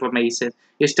badge of a Mason,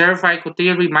 is thereby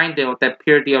continually reminded of that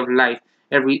purity of life,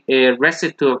 a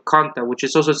residue of contact, which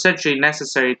is also essentially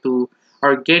necessary to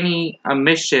our gaining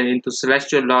admission into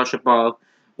celestial lodge above,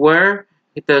 where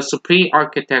the supreme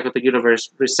architect of the universe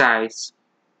resides.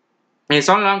 It is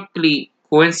unlikely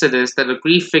coincidence that the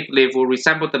green fig leaf will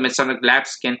resemble the Masonic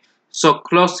lambskin so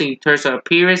closely in terms of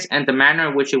appearance and the manner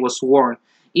in which it was worn.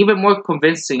 Even more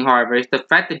convincing, however, is the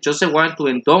fact that Joseph wanted to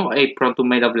endorse apron to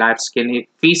made of lambskin if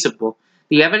feasible.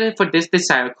 The evidence for this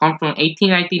desire comes from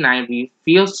 1899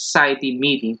 Revealed Society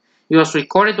meeting. It was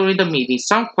recorded during the meeting.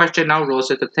 Some question now rose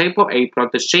at the table apron,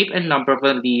 the shape and number of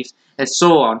the leaves, and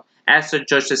so on. As Sir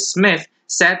Joseph Smith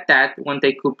said that when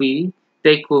they could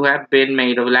have been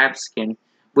made of lambskin,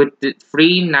 with the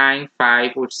 3, 9,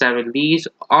 5, or 7 leaves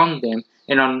on them,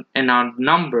 and on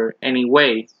number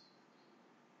anyway.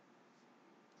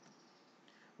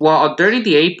 While adorning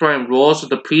the apron and rolls of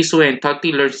the priesthood and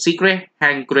Tati learned secret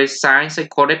hand-graved signs and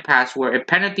coded password and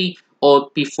penalty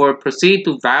oath before proceeding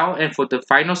to vow, and for the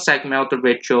final segment of the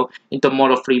ritual in the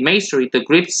mode of Freemasonry, the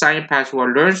gripped sign and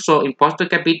password learned so impostor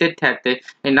can be detected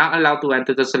and not allowed to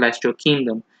enter the celestial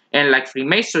kingdom. And like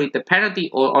Freemasonry, the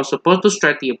penalty are supposed to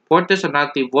stress the importance of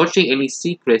not divulging any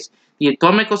secrets. The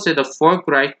atonement consists of 4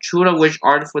 grades, 2 of which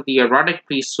are for the Aaronic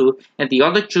priesthood, and the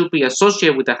other 2 be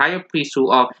associated with the higher priesthood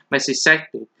of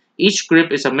Melchizedek. Each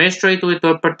group is administered to its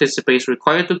participants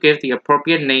required to give the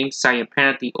appropriate name, sign, and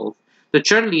penalty oath. The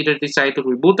church leaders decided to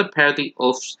remove the penalty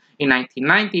oaths in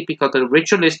 1990 because the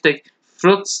ritualistic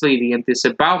fruitlessity and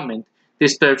disavowalment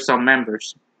disturbed some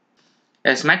members.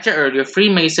 As mentioned earlier,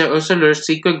 Freemasons also learn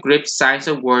secret grip signs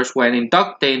and words when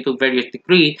inducted to various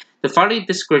degrees. The following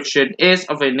description is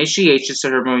of an initiation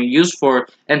ceremony used for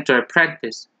enter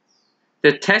apprentice.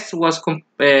 The text was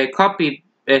copied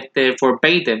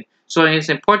verbatim, so it is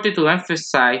important to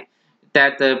emphasize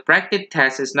that the bracket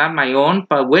text is not my own,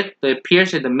 but which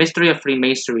appears in the Mystery of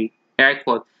Freemasonry. I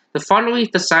quote, "The following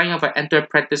is the sign of an enter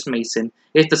apprentice Mason.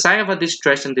 It is the sign of a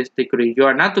distress in this degree. You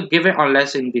are not to give it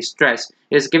unless in distress.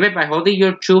 It is given by holding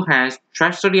your 2 hands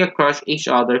trustfully across each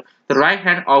other, the right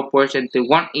hand upwards and the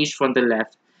one each from the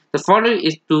left. The following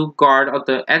is to guard of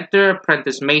the enter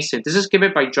apprentice Mason. This is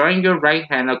given by drawing your right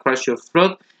hand across your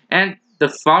throat and the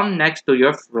thumb next to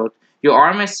your throat. Your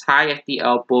arm is high at the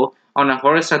elbow on a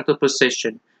horizontal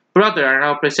position. Brother, I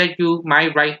now present you my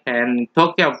right hand in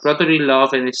token of brotherly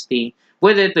love and esteem.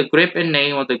 With it, the grip and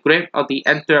name of the grip of the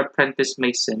enter apprentice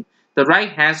Mason. The right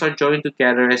hands are joined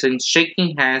together as in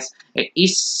shaking hands, and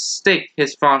each stick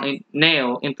is found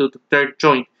nailed into the 3rd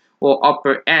joint or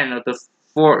upper end of the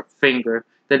forefinger.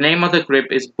 The name of the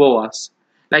grip is Boaz.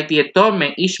 Like the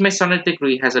atonement, each Masonic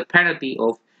degree has a penalty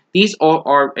oath. These all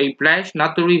are a pledge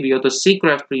not to reveal the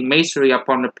secret of Freemasonry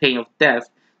upon the pain of death.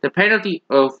 The penalty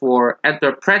for enter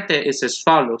apprentice is as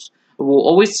follows: will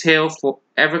always hail,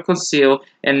 forever conceal,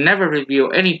 and never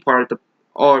reveal any part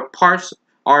or parts,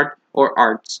 art or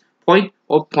arts, point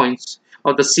or points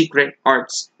of the secret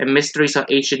arts and mysteries of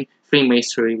ancient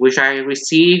Freemasonry, which I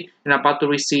receive and about to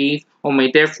receive, or may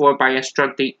therefore by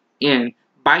instructing in,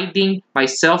 binding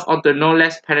myself under no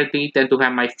less penalty than to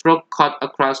have my throat cut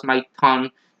across my tongue,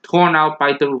 torn out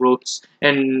by the roots,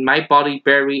 and my body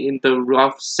buried in the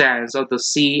rough sands of the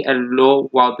sea and low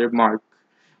water mark,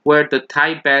 where the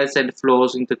tide bends and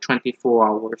flows into 24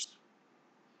 hours.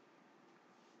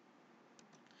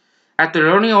 After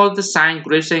learning all the sign,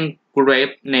 grips, and grave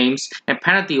names and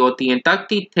penalty oath, the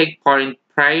inductee take part in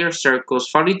prayer circles,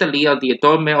 following the lead of the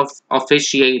atonement of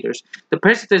officiators. The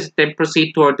participants then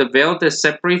proceed toward the veil that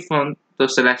separates from the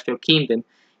celestial kingdom.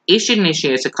 Each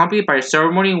initiate is accompanied by a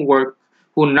ceremonial worker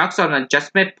who knocks on an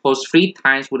adjustment post 3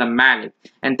 times with a mallet.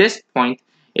 At this point,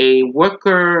 a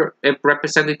worker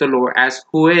representing the Lord asks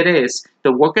who it is.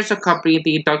 The workers accompanying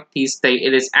the inductees state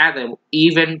it is Adam,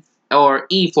 even or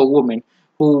Eve for woman,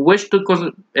 who wish to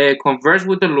converse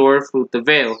with the Lord through the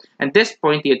veil. At this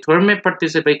point, the atonement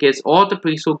participant gives all the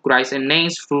priesthood rights and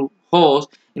names through holes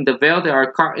in the veil that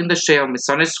are cut in the shape of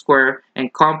Masonic square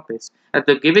and compass.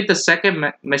 After giving the second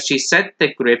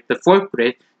Melchizedek grip, the 4th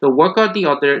grip, the worker on the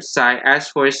other side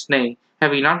asks for his name.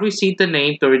 Having not received the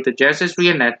name during the Genesis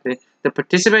reenactment, the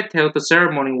participant tells the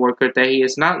ceremony worker that he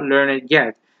has not learned it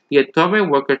yet. The atonement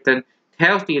worker then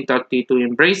tells the inductee to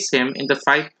embrace him in the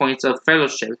 5 points of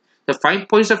fellowship. The 5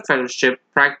 points of fellowship,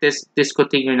 practiced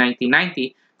discontinued in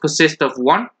 1990, consist of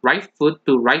 1. Right foot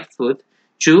to right foot,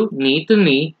 2. Knee to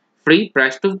knee, 3.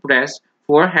 Breast to breast,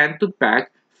 4. Hand to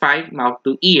back, 5. Mouth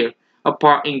to ear.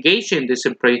 Upon engaging in this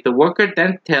embrace, the worker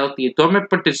then tells the atonement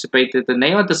participant that the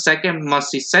name of the second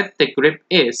Melchizedek grip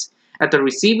is. After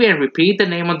receiving and repeating the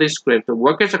name of this grip, the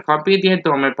workers accompanying the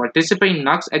atonement participant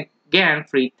knocks again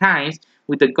 3 times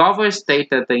with the governor state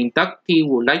that the inductee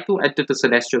would like to enter the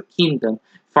celestial kingdom.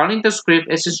 Following the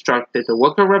script as instructed, the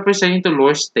worker representing the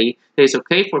Lord states that it is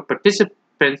okay for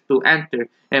participants to enter,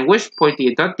 at which point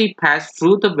the inductee passed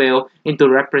through the veil into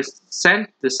represent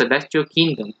the celestial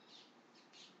kingdom.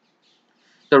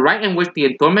 The rite in which the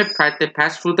atonement practice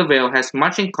passed through the veil has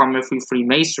much in common with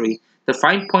Freemasonry. The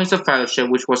 5 points of fellowship,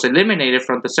 which was eliminated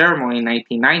from the ceremony in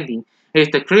 1990, is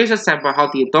the clearest example of how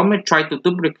the atonement tried to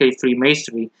duplicate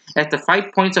Freemasonry, as the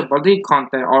 5 points of bodily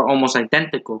contact are almost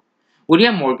identical.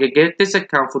 William Morgan gives this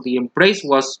account for the embrace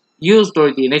was used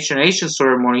during the initiation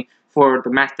ceremony for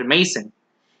the Master Mason.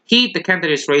 He, the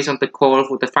candidate, is raised on the core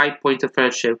with the 5 points of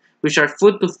fellowship, which are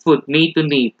foot to foot, knee to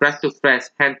knee, breast to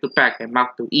breast, hand to back, and mouth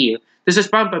to ear. This is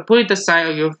found by putting the side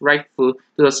of your right foot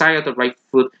to the side of the right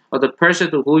foot of the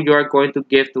person to whom you are going to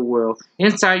give the world,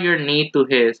 inside your knee to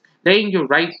his, laying your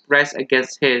right breast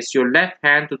against his, your left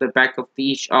hand to the back of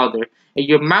each other, and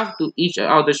your mouth to each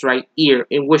other's right ear,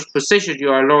 in which position you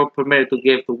are alone permitted to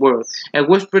give the word, and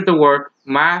whisper the word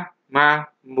ma,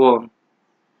 mon.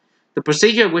 The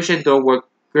procedure which endure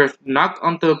workers knock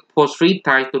on the post 3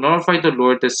 times to notify the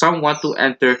Lord that some want to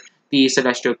enter the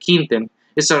celestial kingdom.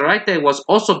 It's a rite that was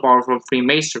also borrowed from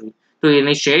Freemasonry. To the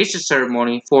initiation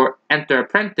ceremony for Enter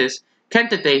Apprentice,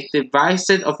 candidate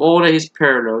divested of all his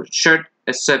parallel, shirt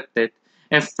accepted,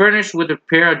 and furnished with a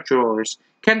pair of drawers.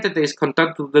 Candidates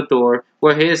conducted to the door,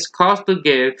 where he is caused to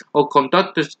give, or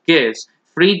conductor's gives,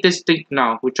 three distinct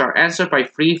knocks, which are answered by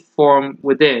three from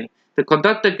within. The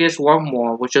conductor gives one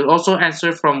more, which is also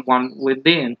answered from one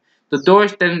within. The door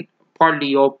is then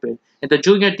partly open, and the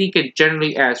junior deacon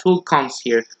generally asks, "Who comes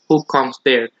here? Who comes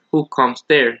there? Who comes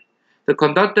there?" The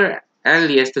conductor,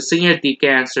 alias the senior deacon,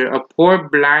 answers, "A poor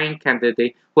blind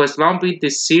candidate who has long been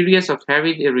desirous of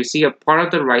having to receive a part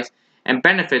of the rights and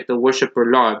benefit the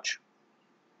worshipper lodge."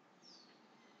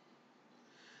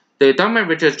 The atonement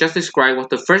ritual just described was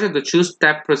the first of the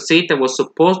two-step procedure that was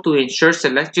supposed to ensure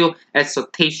celestial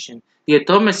exaltation. The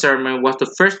atonement ceremony was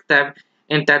the first step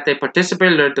in that the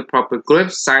participants learned the proper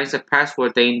glyphs, signs, and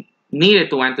password they needed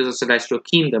to enter the celestial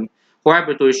kingdom.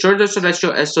 However, to ensure the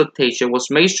celestial exaltation was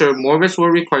made sure Mormons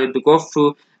were required to go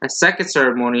through a second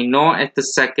ceremony known as the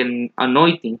Second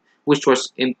Anointing, which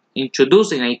was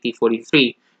introduced in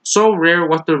 1843. So rare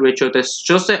was the ritual that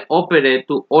Joseph opened it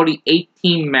to only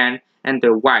 18 men and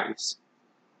their wives.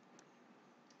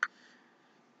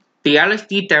 The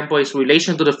LSD temple is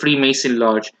relation to the Freemason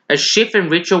Lodge. A shift in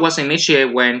ritual was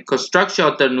initiated when construction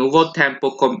of the Nouveau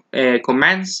Temple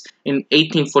commenced in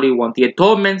 1841. The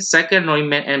atonement, second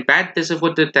anointment, and baptism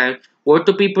for the temple were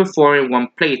to be performed in one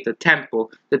place, the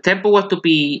temple. The temple was to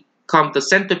become the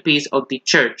centerpiece of the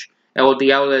church, or the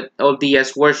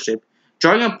LDS worship.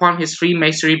 Drawing upon his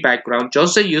Freemasonry background,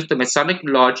 Joseph used the Masonic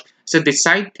Lodge as a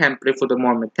design template for the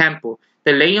Mormon temple.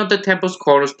 The laying of the temple's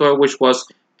cornerstone, which was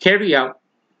carried out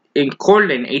in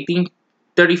Cortland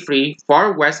 1833,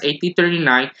 Far West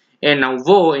 1839, and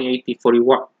Nauvoo in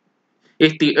 1841,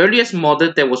 is the earliest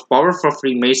model that was borrowed from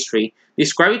Freemasonry.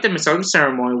 Describing the Masonic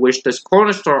ceremony in which the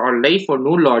cornerstones are laid for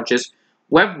new lodges,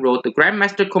 Webb wrote, "The Grand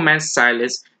Master commands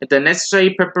silence, and the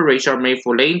necessary preparations are made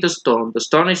for laying the stone. The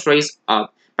stone is raised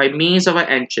up by means of an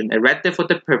engine erected for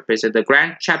the purpose, and the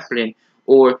Grand Chaplain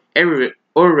or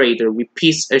orator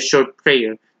repeats a short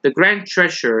prayer. The Grand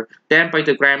Treasurer, then by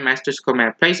the Grand Master's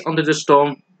command, placed under the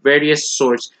stone various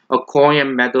sorts of coin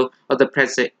and metal of the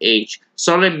present age.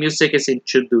 Solemn music is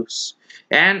introduced,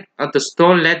 and the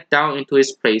stone let down into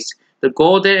its place. The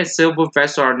golden and silver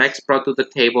vessels are next brought to the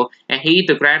table, and he,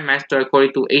 the Grand Master,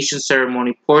 according to ancient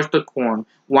ceremony, pours the corn,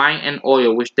 wine, and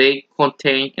oil which they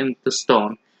contain in the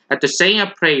stone. After saying a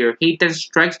prayer, he then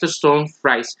strikes the stone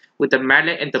thrice with a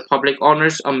mallet, and the public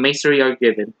honors of masonry are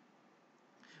given."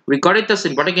 Regarding the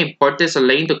symbolic importance of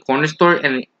laying the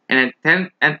cornerstone,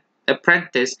 an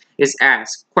apprentice is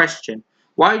asked, question,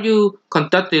 "Why are you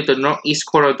conducting the northeast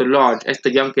corner of the lodge as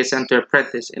the youngest enter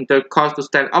apprentice, and they're caused to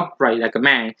stand upright like a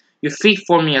man? Your feet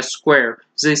forming a square,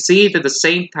 succeed at the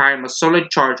same time a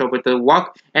solid charge over the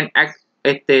walk and act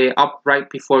at the upright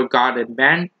before God and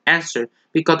man?" Answer,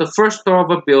 "Because the first door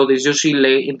of a building is usually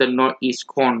laid in the northeast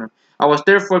corner. I was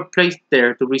therefore placed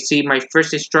there to receive my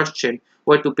first instruction,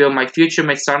 or to build my future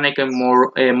Masonic and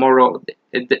moral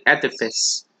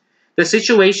edifice." The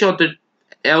situation of the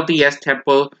LDS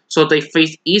temple, so they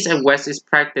face east and west, is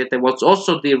practice that was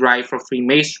also derived from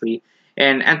Freemasonry,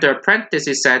 and enter apprentice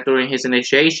is said during his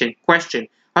initiation. Question,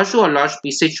 how should a lodge be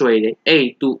situated?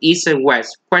 A, due east and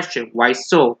west. Question, why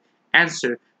so?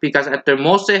 Answer, because after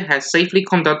Moses had safely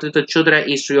conducted the children of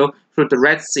Israel through the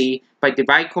Red Sea, by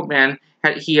divine command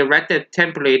had he erected a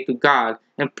temple to God,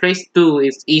 and placed due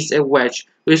its east and west,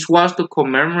 which was to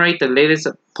commemorate the latest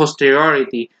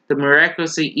posterity, the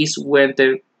miraculous east wind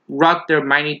that wrought their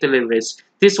mighty deliverance.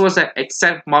 This was an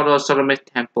exact model of Solomon's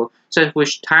temple, such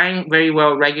which time very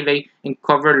well regulate and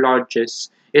cover lodges.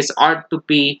 Its art to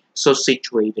be so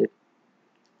situated.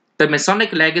 The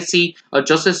Masonic legacy of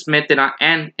Joseph Smith did not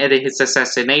end at his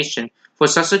assassination, for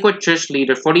subsequent church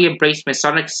leaders fully embraced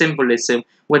Masonic symbolism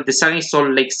when designing Salt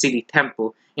Lake City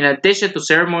Temple. In addition to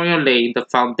ceremonial laying, the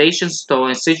foundation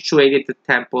stone is situated the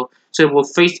temple so it will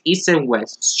face east and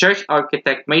west. Church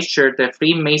architect made sure that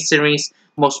Freemasonry's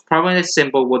most prominent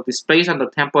symbol was displayed on the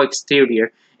temple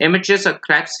exterior. Images of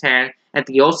clasped hand and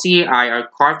the OCAI are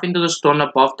carved into the stone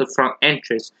above the front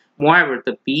entrance. Moreover,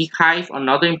 the beehive,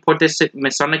 another important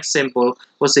Masonic symbol,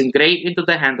 was engraved into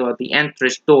the handle of the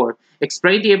entrance door.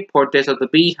 Explain the importance of the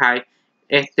beehive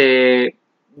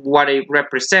what it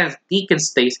represents. Deacon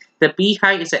states, "The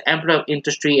beehive is an emblem of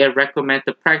industry and recommends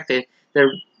the practice, the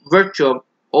virtue of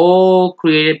all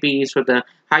created beings from the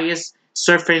highest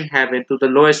serpent in heaven to the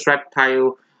lowest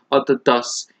reptile of the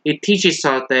dust. It teaches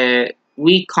us that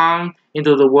we come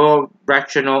into the world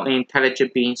rational and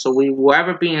intelligent beings. So we will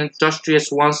ever be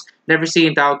industrious ones, never seeing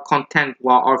without content,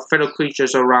 while our fellow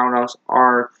creatures around us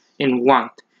are in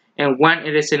want, and when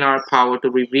it is in our power to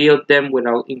reveal them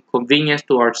without inconvenience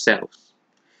to ourselves.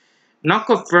 Not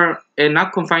confined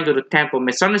to the temple,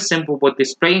 Masonic symbol will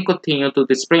display and continue to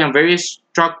display on various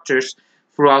structures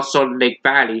throughout Salt Lake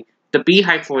Valley. The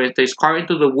beehive, for instance, is carved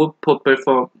into the wood pulpit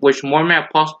from which Mormon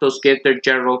apostles give their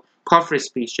general conference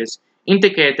speeches,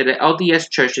 indicating that the LDS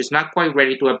Church is not quite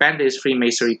ready to abandon its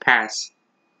Freemasonry past.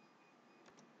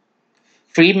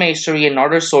 Freemasonry and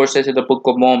other sources in the Book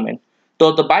of Mormon.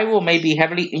 Though the Bible may be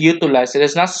heavily utilized, it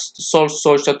is not the sole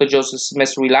source Dr. Joseph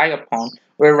Smith relied upon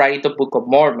when writing the Book of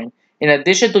Mormon. In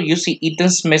addition to using Ethan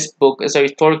Smith's book as a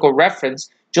historical reference,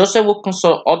 Joseph would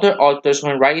consult other authors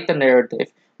when writing the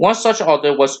narrative. One such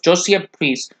author was Josiah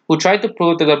Priest, who tried to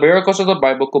prove that the miracles of the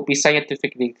Bible could be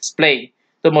scientifically explained.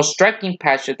 The most striking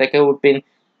passage that could have been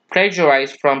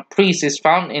plagiarized from Priest is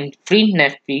found in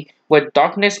Freemasonry, where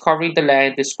darkness covering the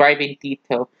land is described in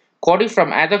detail. Quoting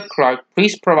from Adam Clark,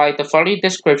 Priest provides the following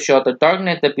description of the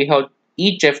darkness that beheld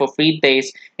Egypt for 3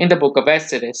 days in the book of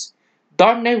Exodus.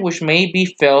 Darkness which may be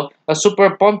felt a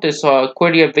superabundance of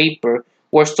aquatic vapor,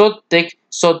 were so thick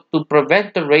so to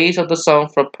prevent the rays of the sun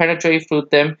from penetrating through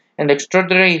them, an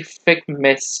extraordinary thick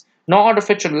mist. No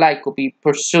artificial light could be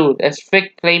pursued, as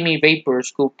thick flaming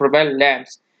vapors could prevent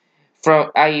lamps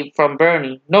from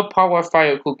burning. No power of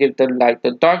fire could give them light.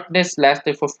 The darkness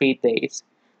lasted for 3 days.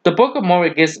 The Book of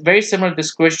Mormon gives very similar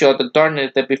description of the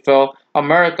darkness that befell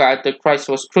America after Christ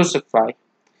was crucified.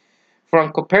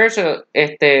 From comparison,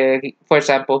 for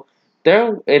example,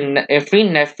 there in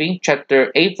Freemasonry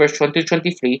chapter 8 verse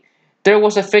 20-23, there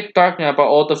was a thick darkness about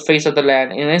all the face of the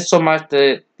land, and insomuch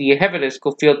that the inhabitants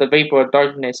could feel the vapor of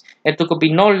darkness, and there could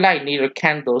be no light, neither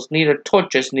candles, neither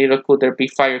torches, neither could there be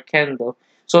fire candle.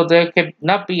 So there could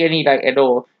not be any light at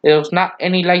all. There was not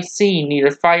any light seen,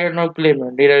 neither fire nor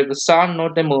glimmer, neither the sun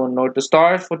nor the moon, nor the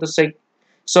stars, for the sake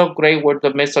so great were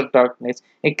the midst of darkness.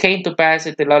 It came to pass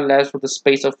it did not last for the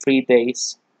space of 3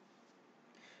 days.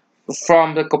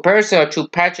 From the comparison of two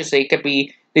passages, it can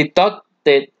be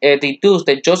deduced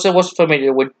that Joseph was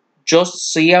familiar with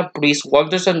Josiah Priest's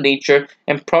wonders of nature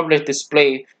and public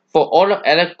display, for all of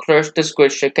Adam Clark's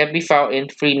description can be found in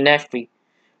Freemasonry.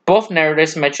 Both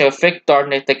narratives mention a thick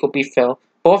darkness that could be felt.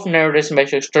 Both narratives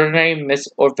mention extraordinary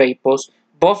mists or vapors.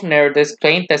 Both narratives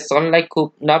claim that sunlight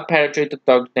could not penetrate the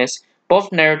darkness.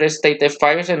 Both narratives state that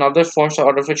fires and other forms of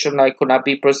artificial light could not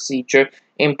be procedure.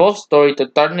 In both stories, the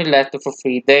darkness lasted for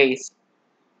 3 days.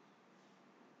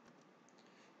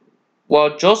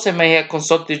 While Joseph may have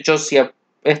consulted Josiah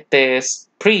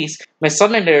Priest,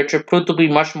 Masonic literature proved to be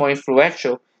much more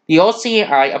influential. The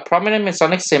all-seeing eye, a prominent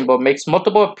Masonic symbol, makes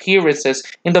multiple appearances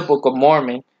in the Book of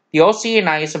Mormon. The all-seeing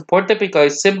eye is important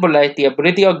because it symbolizes the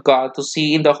ability of God to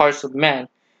see in the hearts of man.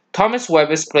 Thomas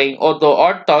Webb explained, although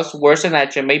our thoughts, words, and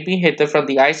actions may be hidden from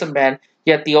the eyes of man,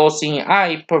 yet the all-seeing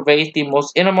eye pervades the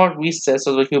most innermost recess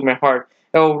of the human heart,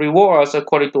 and will reward us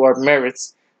according to our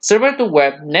merits. Similar to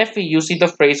Webb, Nephi, using the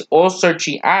phrase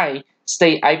all-searching eye,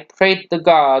 state, I pray the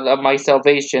God of my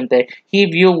salvation that he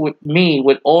view me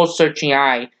with all-searching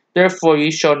eye. Therefore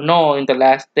you shall know in the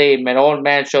last day, and all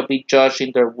men shall be judged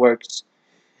in their works.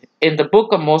 In the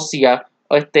book of Mosiah,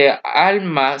 the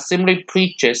Alma similarly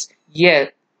preaches,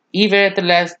 yet even at the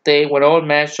last day, when all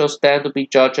men shall stand to be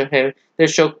judged of him, they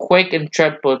shall quake and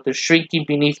tremble, the shrinking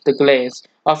beneath the glance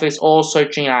of his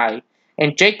all-searching eye.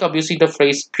 And Jacob, using the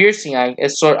phrase piercing eye,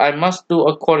 exhort, I must do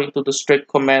according to the strict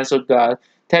commands of God.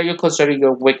 Tell you concerning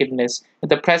your wickedness, in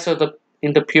the presence of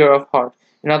in the pure of heart,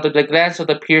 and under the glance of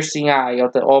the piercing eye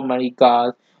of the Almighty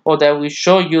God, or that we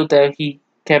show you that he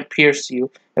can pierce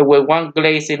you, and with one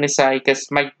glaze in his eye can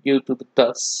smite you to the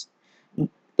dust.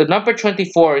 The number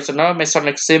 24 is another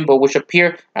Masonic symbol which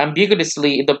appears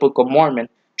ambiguously in the Book of Mormon.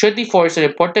 24 is an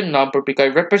important number because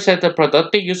it represents the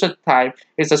productive use of time.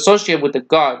 It is associated with the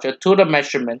gauge, a tool of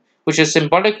measurement, which is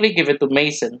symbolically given to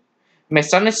Mason.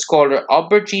 Masonic scholar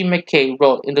Albert G. McKay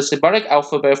wrote, in the symbolic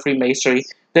alphabet of Freemasonry,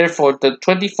 therefore the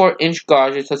 24-inch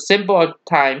gauge is a symbol of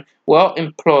time well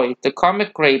employed, the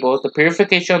karmic grable, the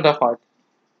purification of the heart.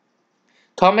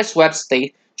 Thomas Webb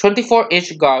states,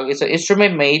 24-inch gauge is an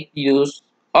instrument made use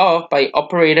of by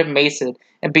operator Mason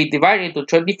and be divided into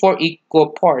 24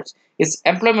 equal parts. It's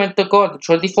emblematical of the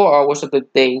 24 hours of the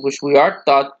day, which we are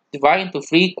taught divided into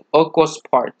 3 equal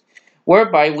parts,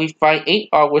 whereby we find 8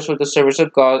 hours for the service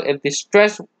of God and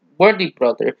distress worthy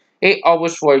brother, 8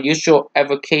 hours for usual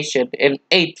avocation, and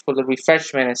 8 for the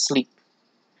refreshment and sleep.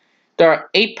 There are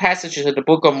 8 passages in the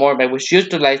Book of Mormon which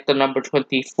utilize the number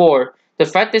 24. The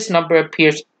fact this number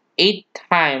appears 8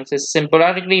 times is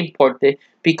symbolically important.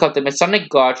 because the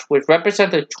Masonic Lodge, which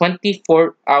represents a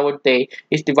 24-hour day,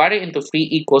 is divided into 3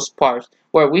 equal parts,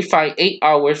 where we find 8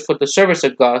 hours for the service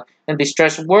of God and the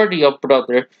stress worthy of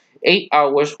brother, 8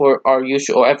 hours for our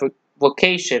usual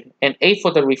vocation, and 8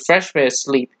 for the refreshment and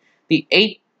sleep. The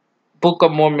 8th Book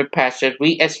of Mormon passage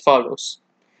read as follows.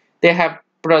 They have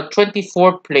brought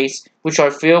 24 plates which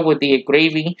are filled with the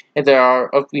engraving, and they are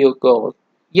of pure gold.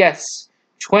 Yes,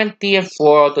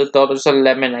 24 of the daughters of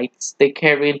Lamanites they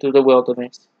carry into the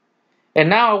wilderness. And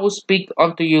now I will speak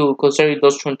unto you concerning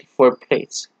those 24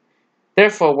 plates.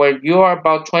 Therefore, when you are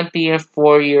about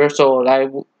 24 years old, I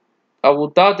will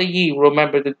doubt that ye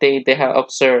remember the day they have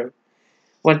observed.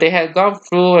 When they had gone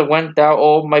through and went down,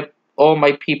 all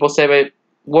my people said it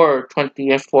were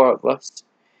 24 of us.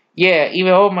 Yeah,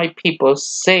 even all my people,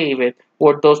 save it,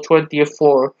 were those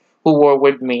 24 who were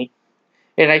with me.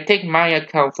 And I take my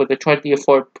account for the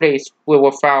 24 places which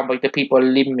were found by the people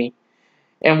leave me.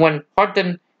 And when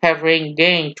Pardon had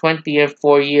reigned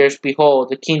 24 years, behold,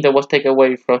 the kingdom was taken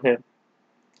away from him.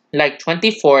 Like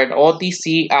 24 and all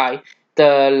DCI,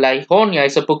 the Lihonia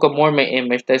is a Book of Mormon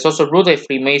image that is also rooted in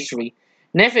Freemasonry.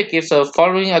 Nephit gives a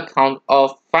following account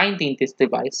of finding this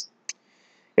device.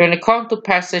 When it comes to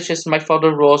passages, my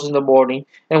father rose in the morning,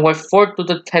 and went forth to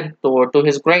the tent door. To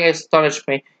his great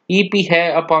astonishment, he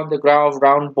beheld upon the ground a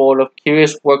round bowl of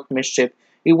curious workmanship.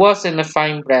 It was in a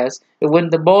fine brass, and when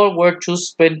the bowl were 2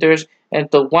 splinters, and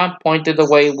the one pointed the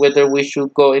way whither we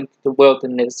should go into the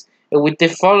wilderness. And we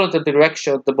did follow the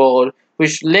direction of the bowl,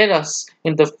 which led us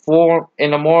in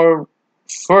a more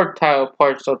fertile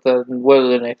parts of the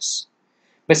wilderness.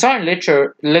 Masonic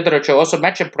literature also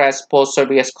mentioned brass bowls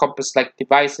serving as compass-like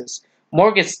devices.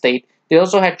 Morgan states they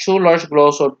also had 2 large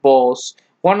globes or bowls,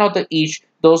 one out of each.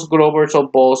 Those globes or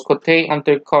bowls contain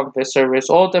under convent service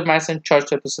all the Mason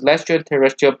Church of the celestial and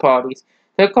terrestrial bodies.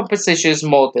 Their composition is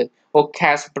molded, or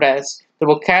cast brass. They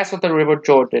were cast on the river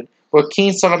Jordan, where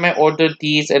King Solomon ordered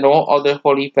these and all other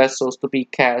holy vessels to be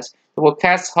cast. They were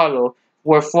cast hollow,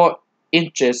 were 4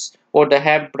 inches, or the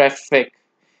handbreadth thick.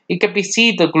 It can be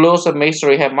seen the globes of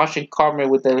masonry have much in common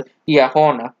with the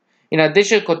Liahona. In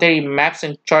addition to containing maps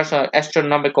and charts of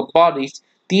astronomical bodies,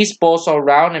 these bowls are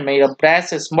round and made of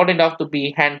brass and small enough to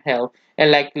be handheld,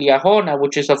 and like Liahona,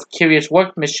 which is of curious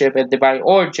workmanship and divine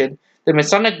origin, the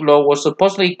Masonic globe was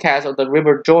supposedly cast on the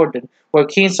river Jordan, where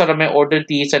King Solomon ordered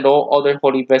these and all other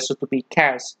holy vessels to be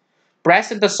cast.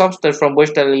 Brass, and the substance from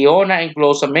which the Leona and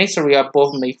globes of masonry are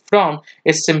both made from,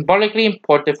 is symbolically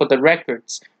important for the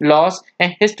records, laws,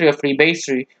 and history of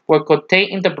Freemasonry were contained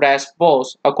in the brass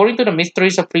bowls. According to the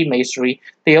mysteries of Freemasonry,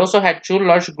 they also had 2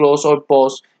 large globes or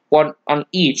bowls, one on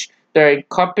each. Their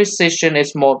composition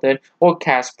is molten or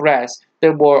cast brass. They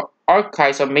were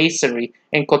archives of masonry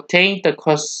and contained the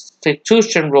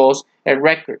constitution rolls and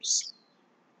records.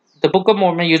 The Book of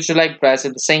Mormon utilizes brass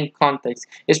in the same context,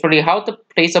 especially how the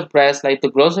plates of brass like the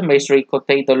globes of masonry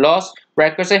contain the laws,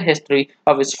 records, and history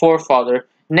of his forefather.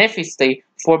 Nephit states,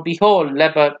 For behold,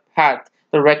 Levi hath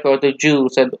the record of the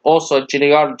Jews, and also a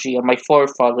genealogy of my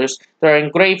forefathers that are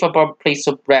engraved upon plates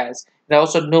of brass, and I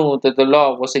also knew that the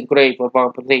law was engraved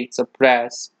upon plates of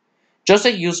brass.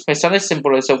 Joseph used Masonic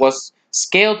symbolism was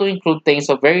scaled to include things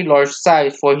of very large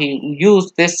size, for he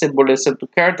used this symbolism to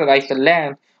characterize the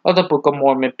land of the Book of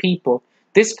Mormon people.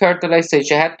 This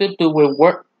characterization had to do with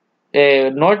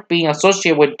North being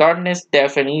associated with darkness,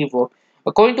 death, and evil.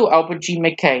 According to Albert G.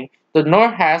 McCain, the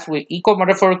North has, with equal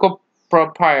metaphorical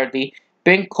propriety,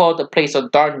 been called a place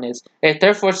of darkness, and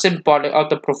therefore symbolic of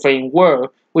the profane world,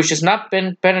 which has not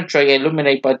been penetrated and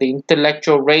illuminated by the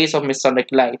intellectual rays of Masonic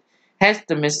light. Hence,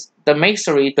 the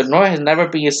masonry, the North has never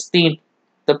been esteemed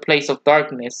the place of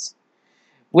darkness.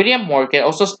 William Morgan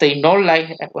also stated no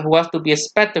light was to be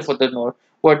expected for the North,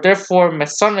 were therefore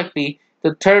Masonically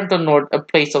to turn the North a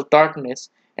place of darkness,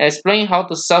 and explain how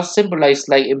the South symbolizes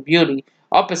light and beauty,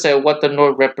 opposite of what the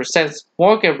North represents.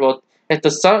 Morgan wrote, As the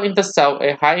sun in the South,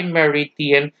 a high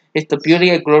meridian, is the beauty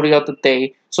and glory of the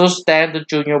day, so stand the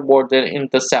junior warden in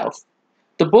the South.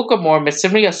 The Book of Mormon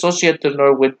simply associates the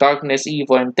North with darkness,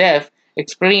 evil, and death,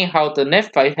 explaining how the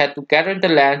Nephites had to gather in the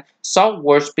land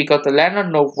southwards because the land of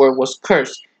northward was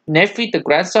cursed. Nephi, the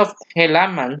grandson of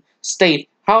Helaman, states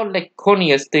how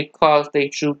Laconius did cause they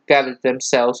should gather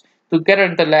themselves together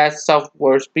in the land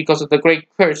southwards because of the great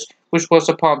curse which was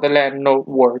upon the land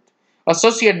northward.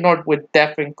 Associate north with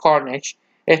death and carnage,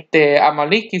 as the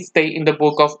Amaleki state in the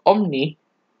book of Omni,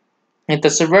 and the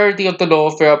severity of the law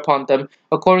fell upon them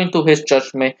according to his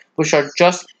judgment, which are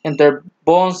just, and their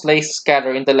bones lay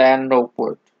scattered in the land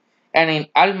northward. And in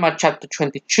Alma chapter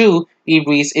 22, it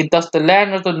reads, Thus the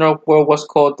land of the northward was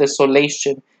called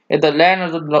desolation, and the land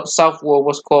of the southward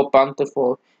was called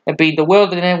bountiful. and being the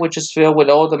wilderness which is filled with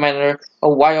all the manner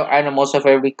of wild animals of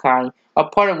every kind, a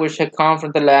part of which had come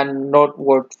from the land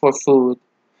northward for food.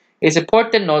 It's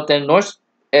important to note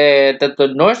that the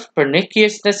Norse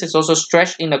perniciousness is also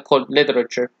stretched in occult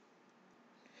literature.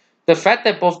 The fact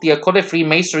that both the occult and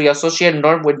Freemasonry associate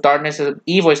North with darkness and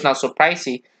evil is not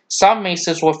surprising. Some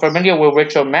Masons were familiar with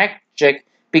ritual magic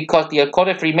because the occult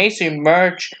and Freemasonry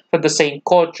emerged from the same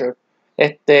culture.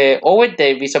 Owen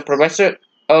Davies, a professor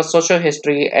of social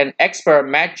history and expert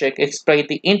on magic, explained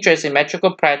the interest in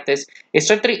magical practice is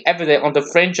certainly evident on the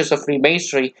fringes of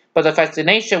Freemasonry, but the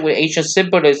fascination with ancient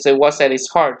symbolism was at its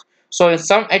heart. So in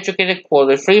some educated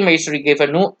quarters, Freemasonry gave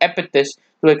a new impetus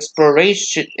to exploring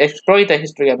the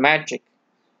history of magic.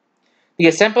 The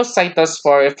examples cited thus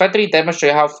far effectively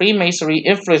demonstrate how Freemasonry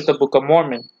influenced the Book of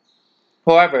Mormon.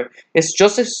 However, it's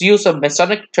Joseph's use of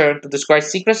Masonic term to describe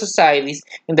secret societies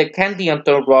in the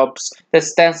Candianton robes that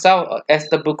stands out as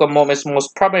the Book of Mormon's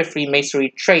most prominent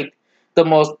Freemasonry trait. The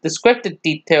most descriptive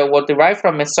detail was derived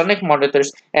from Masonic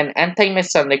monitors and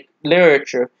anti-Masonic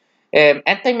literature.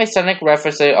 Anti-Masonic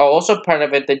references are also part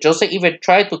of it that Joseph even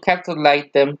tried to capitalize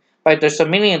them by their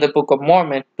submitting in the Book of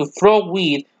Mormon to throw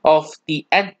weed off the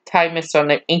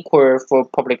anti-Masonic Inquirer for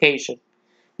publication.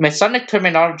 Masonic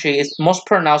terminology is most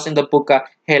pronounced in the book of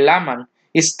Helaman.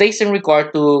 It states in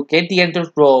regard to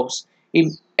Gadiantos robes,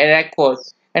 and I quote,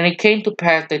 "And it came to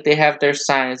pass that they have their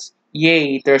signs,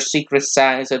 yea, their secret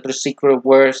signs and their secret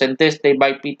words, and this they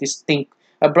might be distinct,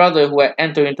 a brother who had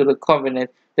entered into the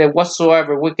covenant, that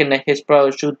whatsoever wickedness his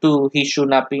brother should do, he should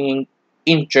not be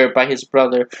injured by his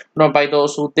brother, nor by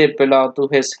those who did belong to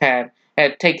his hand,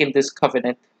 had taken this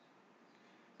covenant."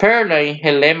 Paralleling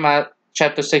Helema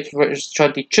chapter 6 verse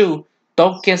 22,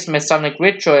 Duncan's Masonic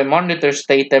ritual and monitor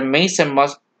state that Mason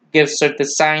must give certain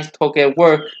signs, token, and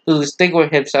word to distinguish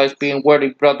himself as being worthy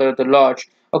brother of the lodge.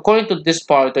 According to this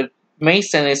part, the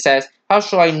Mason it says, "How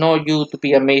shall I know you to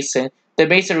be a Mason?" The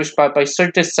Mason responds by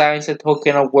certain signs and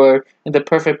token of word in the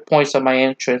perfect points of my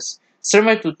entrance.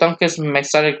 Similar to Duncan's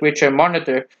Masonic ritual and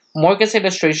monitor, Morgan's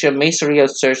illustration of Masonry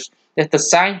asserts that the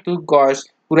sign two guards,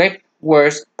 great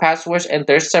words, passwords, and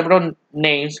their several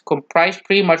names comprise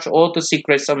pretty much all the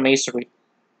secrets of Masonry.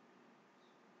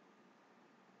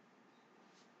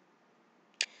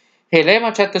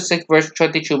 Helema chapter 6 verse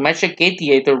 22 mentions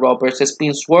gladiator robbers as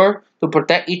being sworn to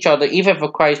protect each other even if a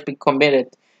crime has been committed.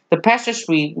 The passage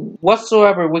reads,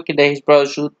 "Whatsoever wickedness his brother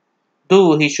should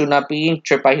do, he should not be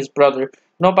injured by his brother,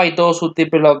 nor by those who did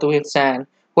belong to his hand,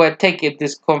 who had taken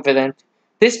this covenant."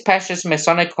 This passage's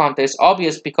Masonic context is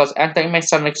obvious because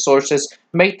anti-Masonic sources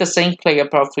make the same claim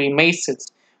about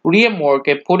Freemasons. William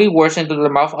Morgan, putting words into the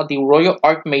mouth of the Royal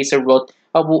Archmason, wrote,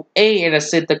 "I will aid and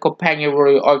assist the companion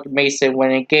Royal Archmason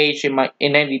when engaged in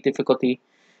any difficulty,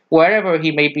 wherever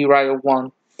he may be right or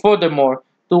wrong. Furthermore,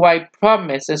 do I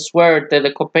promise and swear that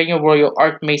the companion Royal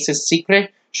Archmason's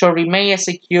secret shall remain as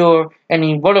secure and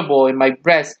invulnerable in my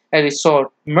breast as his sword,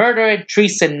 murder and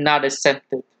treason not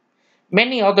exempted."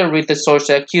 Many other written sources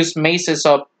accuse Masons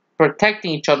of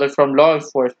protecting each other from law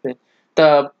enforcement.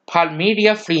 The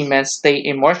Palmyra Freeman state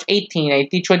in March 18,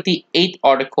 1828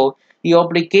 article, "The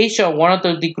obligation of one of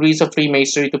the degrees of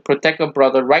Freemasonry to protect a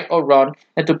brother, right or wrong,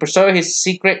 and to preserve his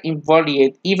secret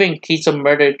inviolate, even in case of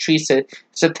murder and treason,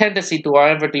 is a tendency to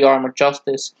honour the arm of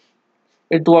justice,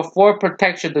 and to afford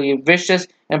protection to the vicious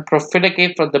and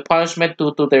profligate from the punishment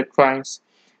due to their crimes."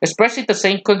 Expressing the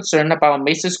same concern about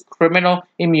Mason's criminal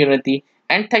immunity,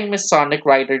 anti-Masonic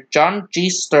writer John G.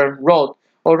 Stern wrote,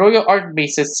 "A Royal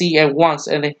Archmason see at once,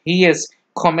 and he is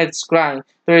commits crime.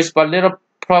 There is but little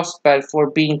prospect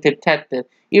for being detected,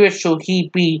 even should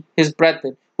he be his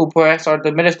brethren, who perhaps are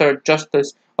the minister of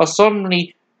justice, are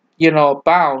solemnly,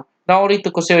 bound, not only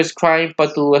to consider his crime,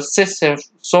 but to assist him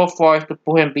so far as to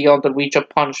put him beyond the reach of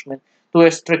punishment, to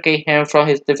extricate him from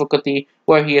his difficulty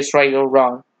where he is right or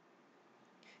wrong."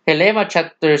 Helema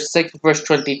chapter 6 verse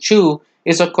 22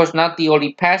 is of course not the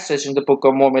only passage in the Book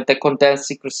of Mormon that condemns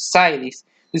secret societies.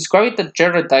 Describing the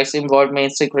Jaredites' involvement in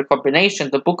secret combination,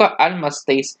 the Book of Alma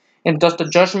states, "And thus the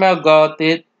judgment of God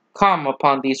did come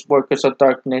upon these workers of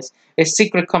darkness, a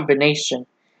secret combination."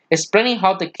 Explaining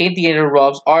how the Cadian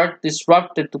robes are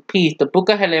disrupted to peace, the Book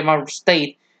of Helema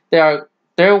states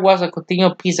there was a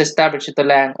continual peace established in the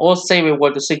land, all save it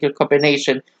were the secret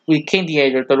combination with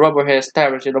Candiator, the robber had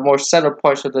established in the more settled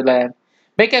parts of the land.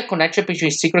 Making a connection between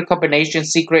secret combination,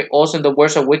 secret oaths, and the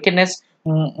works of wickedness,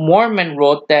 Mormon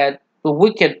wrote that the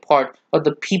wicked part of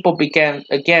the people began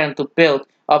again to build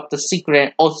up the secret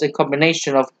and oaths and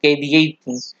combination of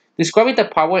gladiating. Describing the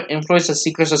power and influence of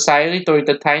secret society during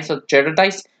the times of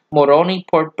Jaredites, Moroni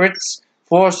purports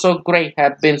For so great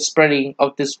had been spreading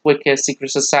of this wicked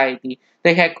secret society,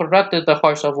 they had corrupted the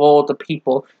hearts of all the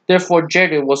people. Therefore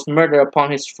Jared was murdered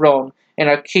upon his throne, and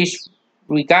Achish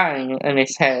regained in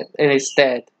his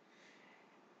stead.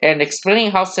 And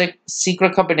explaining how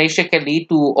secret combination can lead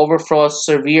to overthrow of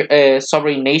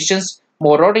sovereign nations,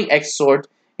 Moroni exhort,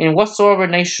 in whatsoever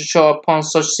nation shall upon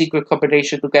such secret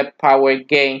combination to get power and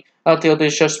gain, until they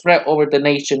shall spread over the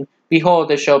nation, behold,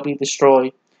 they shall be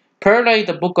destroyed. Parallel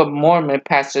the Book of Mormon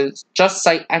passage, just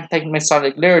like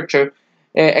anti-Masonic literature,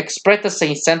 express the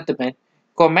same sentiment.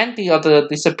 Commenting on the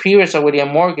disappearance of William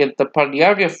Morgan, the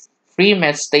Parliamentary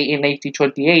Freeman state in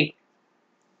 1828,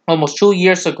 almost 2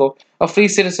 years ago, a free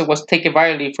citizen was taken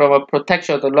violently from a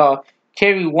protection of the law,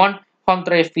 carried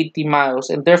 150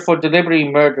 miles, and therefore deliberately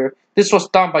murdered. This was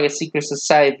done by a secret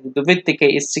society to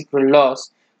vindicate its secret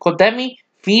laws. Condemning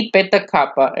Phi Beta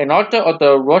Kappa, an author of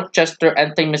the Rochester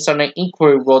Anti-Masonic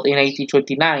Inquiry, wrote in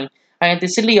 1829, I am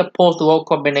decidedly opposed to all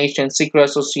combination and secret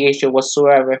association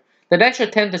whatsoever. The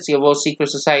natural tendency of all secret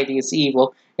society is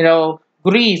evil, and I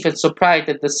grieve and surprise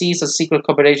that the seeds of secret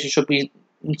combination should be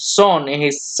sown in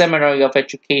his seminary of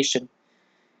education.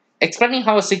 Explaining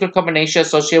how a secret combination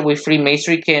associated with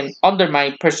Freemasonry can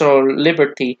undermine personal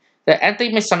liberty, the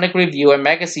Anti-Masonic Review and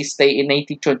Magazine state in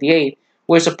 1828,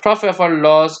 where is the profit of our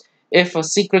laws if a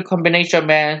secret combination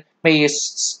man may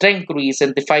strength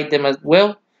and defy them at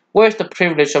will? Where is the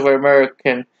privilege of an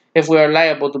American if we are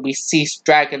liable to be seized,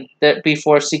 dragged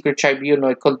before a secret tribunal,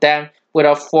 and condemned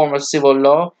without form of civil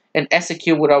law, and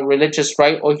executed without religious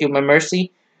right or human mercy?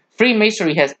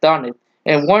 Freemasonry has done it,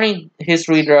 and warning his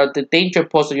reader of the danger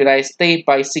posed to the United States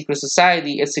by secret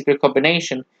society and secret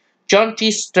combination. John G.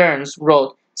 Stearns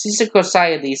wrote, secret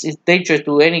societies is dangerous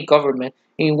to any government.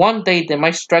 In one day they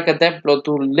might strike a death blow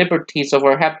to liberties of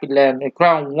our happy land and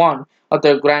crown one of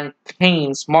the grand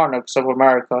kings monarchs of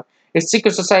America. If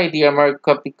secret society in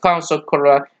America becomes so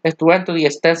corrupt as to enter the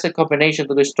extensive combination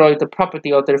to destroy the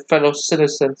property of their fellow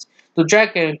citizens, to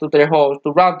drag them into their homes,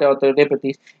 to rob them of their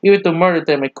liberties, even to murder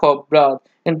them in cold blood,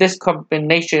 and this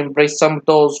combination embrace some of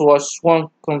those who are sworn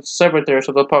conservators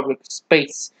of the public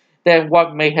space, then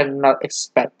what may have not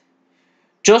expect.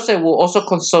 Joseph will also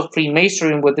consult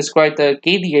Freemasonry and will describe the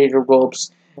gladiator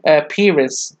robes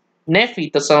appearance.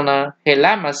 Nephi, the son of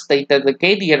Helama, stated that the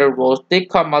gladiator robes did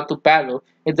come out to battle,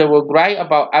 and they will ride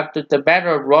about after the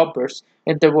battle of robbers,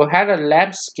 and they will have a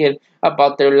lambskin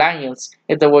about their lions,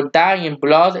 and they will die in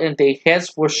blood, and their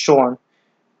heads were shorn.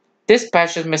 This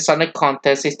passionate Masonic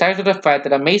contest is tied to the fact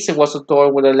that a Mason was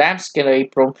adorned with a lambskin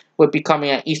apron when becoming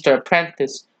an Easter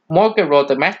apprentice. Morgan wrote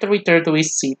the master returned to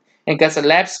his seat and gets a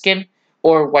lambskin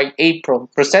or white apron,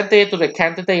 presented it to the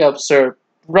candidate, observed,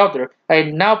 brother, I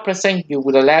now present you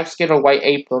with a lambskin or white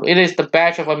apron. It is the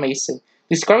badge of a Mason.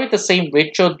 Describing the same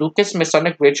ritual, Duke's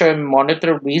Masonic ritual and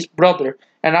monitor reads, brother,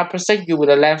 and I present you with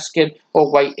a lambskin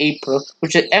or white apron,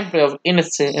 which is emblem of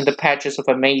innocence in the patches of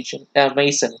a Mason.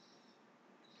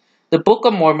 The Book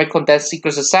of Mormon condemns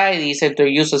secret societies and their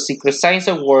use of secret signs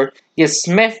and words, yet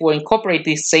Smith will incorporate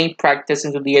this same practice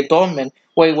into the adornment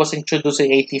where it was introduced in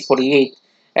 1848.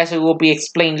 As it will be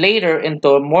explained later, and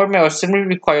though Mormons are similarly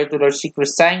required to their secret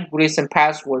sign, grid, and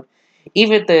password,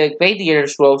 even the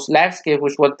gladiators' robes, lambskin,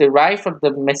 which was derived from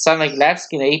the Masonic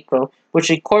lambskin apron, which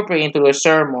incorporated into the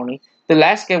ceremony, the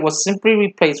lambskin was simply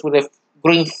replaced with a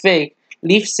green fig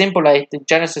leaf symbolizing the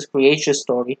Genesis creation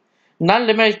story. Not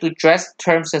limited to dress,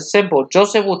 terms, and symbols,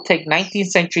 Joseph will take 19th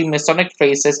century Masonic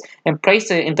phrases and place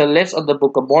it in the lips of the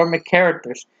Book of Mormon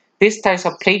characters. This type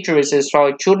of plagiarism is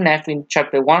found in True Nephi in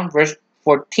chapter 1, verse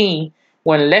 14,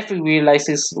 when Nephi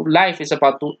realizes life is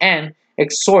about to end,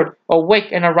 exhort, awake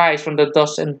and arise from the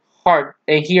dust and heart,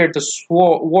 and hear the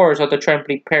words of the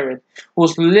trembling parent,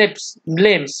 whose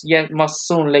limbs yet must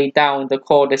soon lay down in the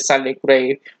cold and silent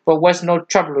grave, for whence no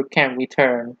traveler can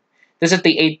return. This is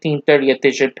the 1830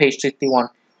 edition, page 61.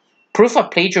 Proof of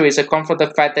plagiarism comes from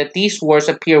the fact that these words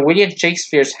appear in William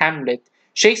Shakespeare's Hamlet.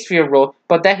 Shakespeare wrote,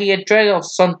 but that he had dread of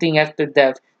something after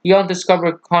death, the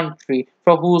undiscovered country,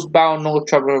 from whose bound no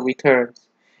traveler returns.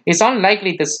 It is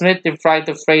unlikely that Smith derived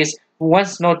the phrase,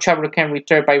 whence no traveler can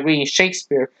return, by reading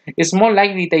Shakespeare. It is more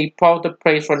likely that he borrowed the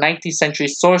phrase from 19th century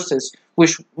sources,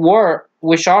 which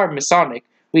are Masonic.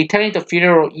 Retelling the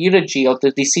funeral eulogy of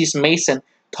the deceased Mason,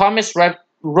 Thomas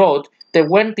wrote that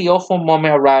when the awful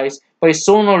moment arrives, by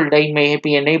soon or late may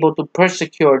be enabled to pursue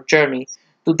our journey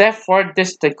to that far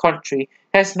distant country,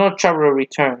 has no traveler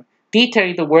return.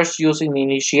 Detailing the words used in the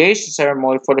initiation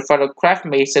ceremony for the fellow craft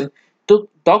mason,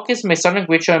 Dawkins' Masonic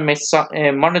ritual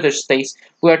and monitor states,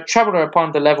 we are traveler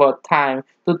upon the level of time,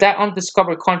 to that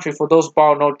undiscovered country for those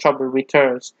bound no traveler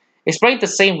returns. Explain the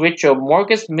same ritual,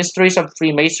 Morgan's Mysteries of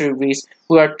Freemasonry reads,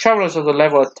 "We are travelers of the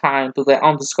level of time to the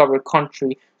undiscovered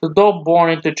country. The door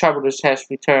born into travelers has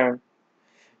returned."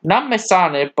 Not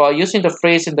Masonic, but using the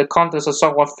phrase in the context of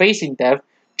someone facing death,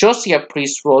 Josiah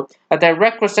Priest wrote, "A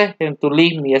direct reception to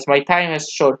leave me, as my time has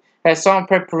shown, has some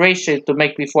preparation to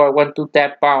make before I went to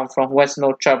that bound from whence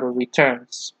no traveler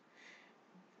returns."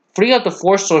 Three of the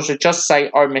four sources just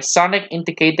cited are Masonic,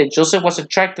 indicate that Joseph was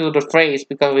attracted to the phrase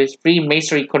because of his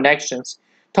Freemasonry connections.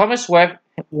 Thomas Webb,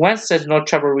 whence says no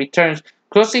traveler returns,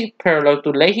 closely parallel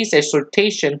to Leahy's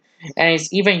exhortation and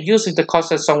is even used in the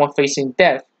context of someone facing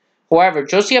death. However,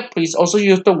 Josiah Priest also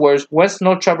used the words "whence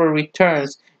no traveler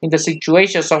returns" in the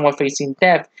situation of someone facing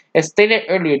death. As stated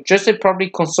earlier, Joseph probably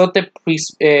consulted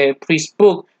Priest's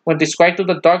book when described to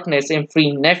the darkness in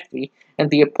Free Nephi and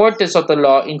the importance of the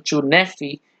law in True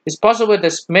Nephi. It's possible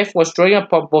that Smith was drawing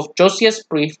upon both Josiah's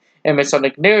brief and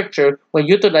Masonic literature when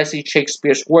utilizing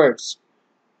Shakespeare's words.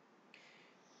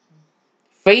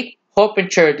 Faith, hope, and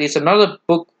charity is another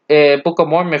Book of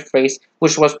Mormon phrase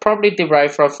which was probably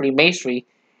derived from Freemasonry.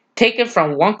 Taken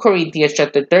from 1 Corinthians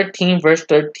chapter 13, verse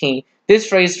 13, this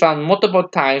phrase is found multiple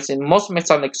times in most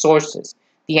Masonic sources.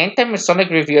 The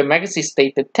Anti-Masonic Review and Magazine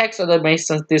state the text of the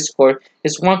Masons' discourse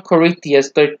is 1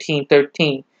 Corinthians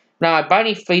 13:13. Now,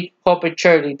 abiding faith, hope, and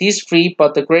charity, these three,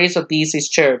 but the greatest of these is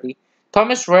charity.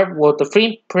 Thomas Webb wrote the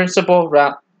three principal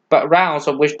rounds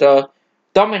of which the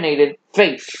dominated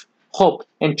faith, hope,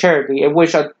 and charity, in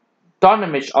which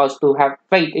admonish us to have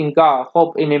faith in God,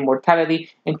 hope in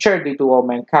immortality, and charity to all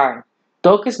mankind.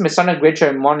 Dawkins' Masonic Ritual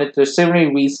and Monitor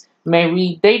similarly reads, "May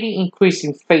we daily increase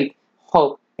in faith,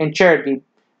 hope, and charity,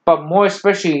 but more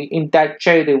especially in that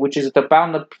charity which is the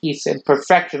bound of peace and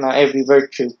perfection of every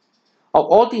virtue." Of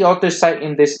all the authors cited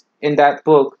in that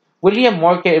book, William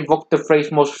Morgan invoked the phrase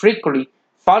most frequently,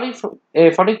 following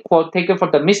quote taken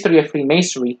from the Mystery of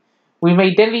Freemasonry. "We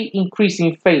may daily increase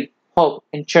in faith, hope,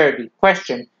 and charity."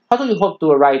 Question: how do you hope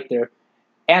to arrive there?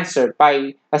 Answer: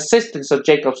 by assistance of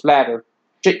Jacob's ladder.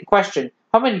 Question: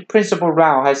 how many principal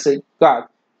rounds has it got?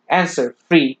 Answer: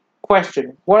 3.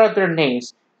 Question: what are their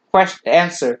names?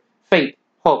 Answer: faith,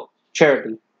 hope,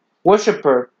 charity.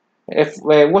 Worshipper: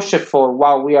 worshipful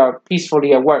while we are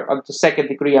peacefully at work of the second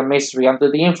degree of Masonry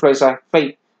under the influence of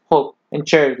faith, hope, and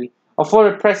charity.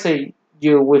 Afford present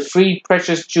you with 3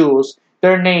 precious jewels,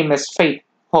 their name is faith,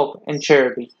 hope, and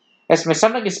charity. As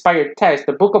Masonic inspired text,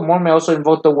 the Book of Mormon also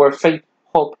invoked the word faith,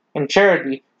 hope, and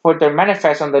charity for their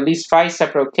manifest on at least 5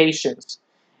 separate occasions.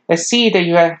 And see that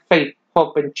you have faith,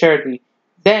 hope, and charity,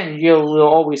 then you will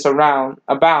always abound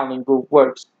in good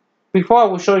works. Before I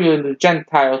will show you in the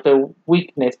Gentiles their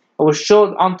weakness, I will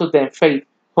show unto them faith,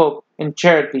 hope, and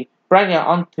charity, bringing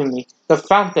unto me the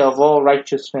fountain of all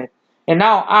righteousness. And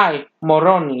now I,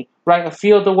 Moroni, write a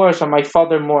few of the words of my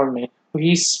father Mormon, which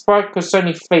he spoke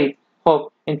concerning faith,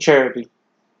 hope, and charity.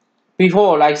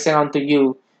 Behold, I say unto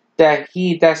you, that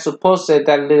he that supposes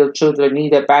that little children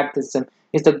need a baptism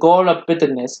is the goal of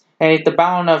bitterness, and is the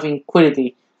bound of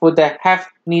iniquity, for that hath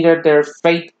neither their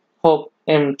faith, hope,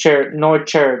 and nor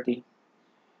charity.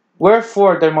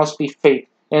 Wherefore there must be faith,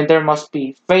 and there must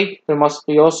be faith, there must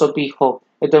also be hope,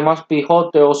 and there must be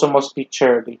hope, there also must be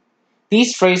charity.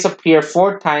 These phrases appear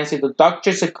 4 times in the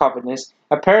Doctrines and Covenants,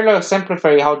 a parallel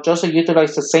exemplifying how Joseph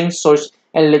utilized the same source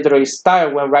and literary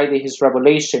style when writing his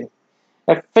revelation.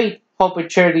 Have faith, hope, and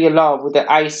charity alone with the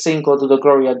eye single to the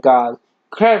glory of God.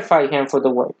 Clarify him for the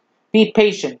work. Be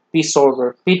patient, be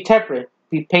sober, be temperate,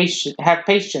 be patient, have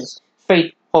patience,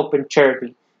 faith, hope, and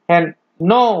charity. And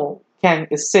no can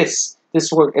assist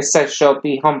this work except shall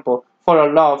be humble, full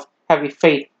of love, having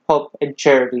faith, hope, and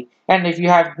charity. And if you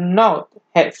have not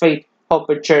had faith, hope,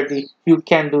 and charity, you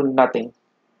can do nothing.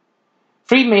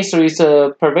 Freemasonry is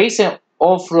a pervasive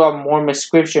all throughout Mormon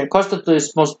scripture and constitutes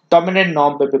its most dominant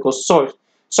non-biblical source.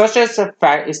 Such as a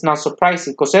fact is not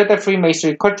surprising, considering that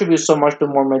Freemasonry contributes so much to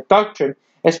Mormon doctrine,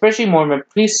 especially Mormon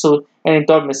priesthood and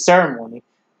endowment ceremony.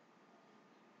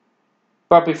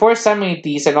 But before examining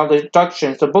these and other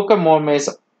doctrines, the Book of Mormon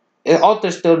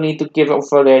authors still need to give it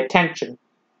further attention.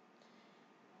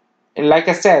 And like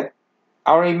I said,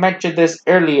 I already mentioned this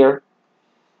earlier,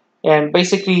 and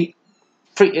basically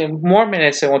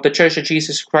Mormonism, or the Church of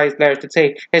Jesus Christ Latter-day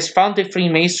Saints, has founded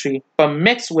Freemasonry, but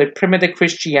mixed with primitive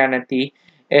Christianity,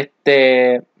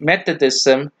 the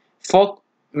Methodism, folk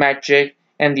magic,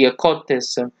 and the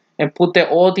occultism, and put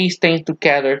all these things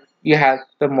together, you have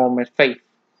the Mormon faith.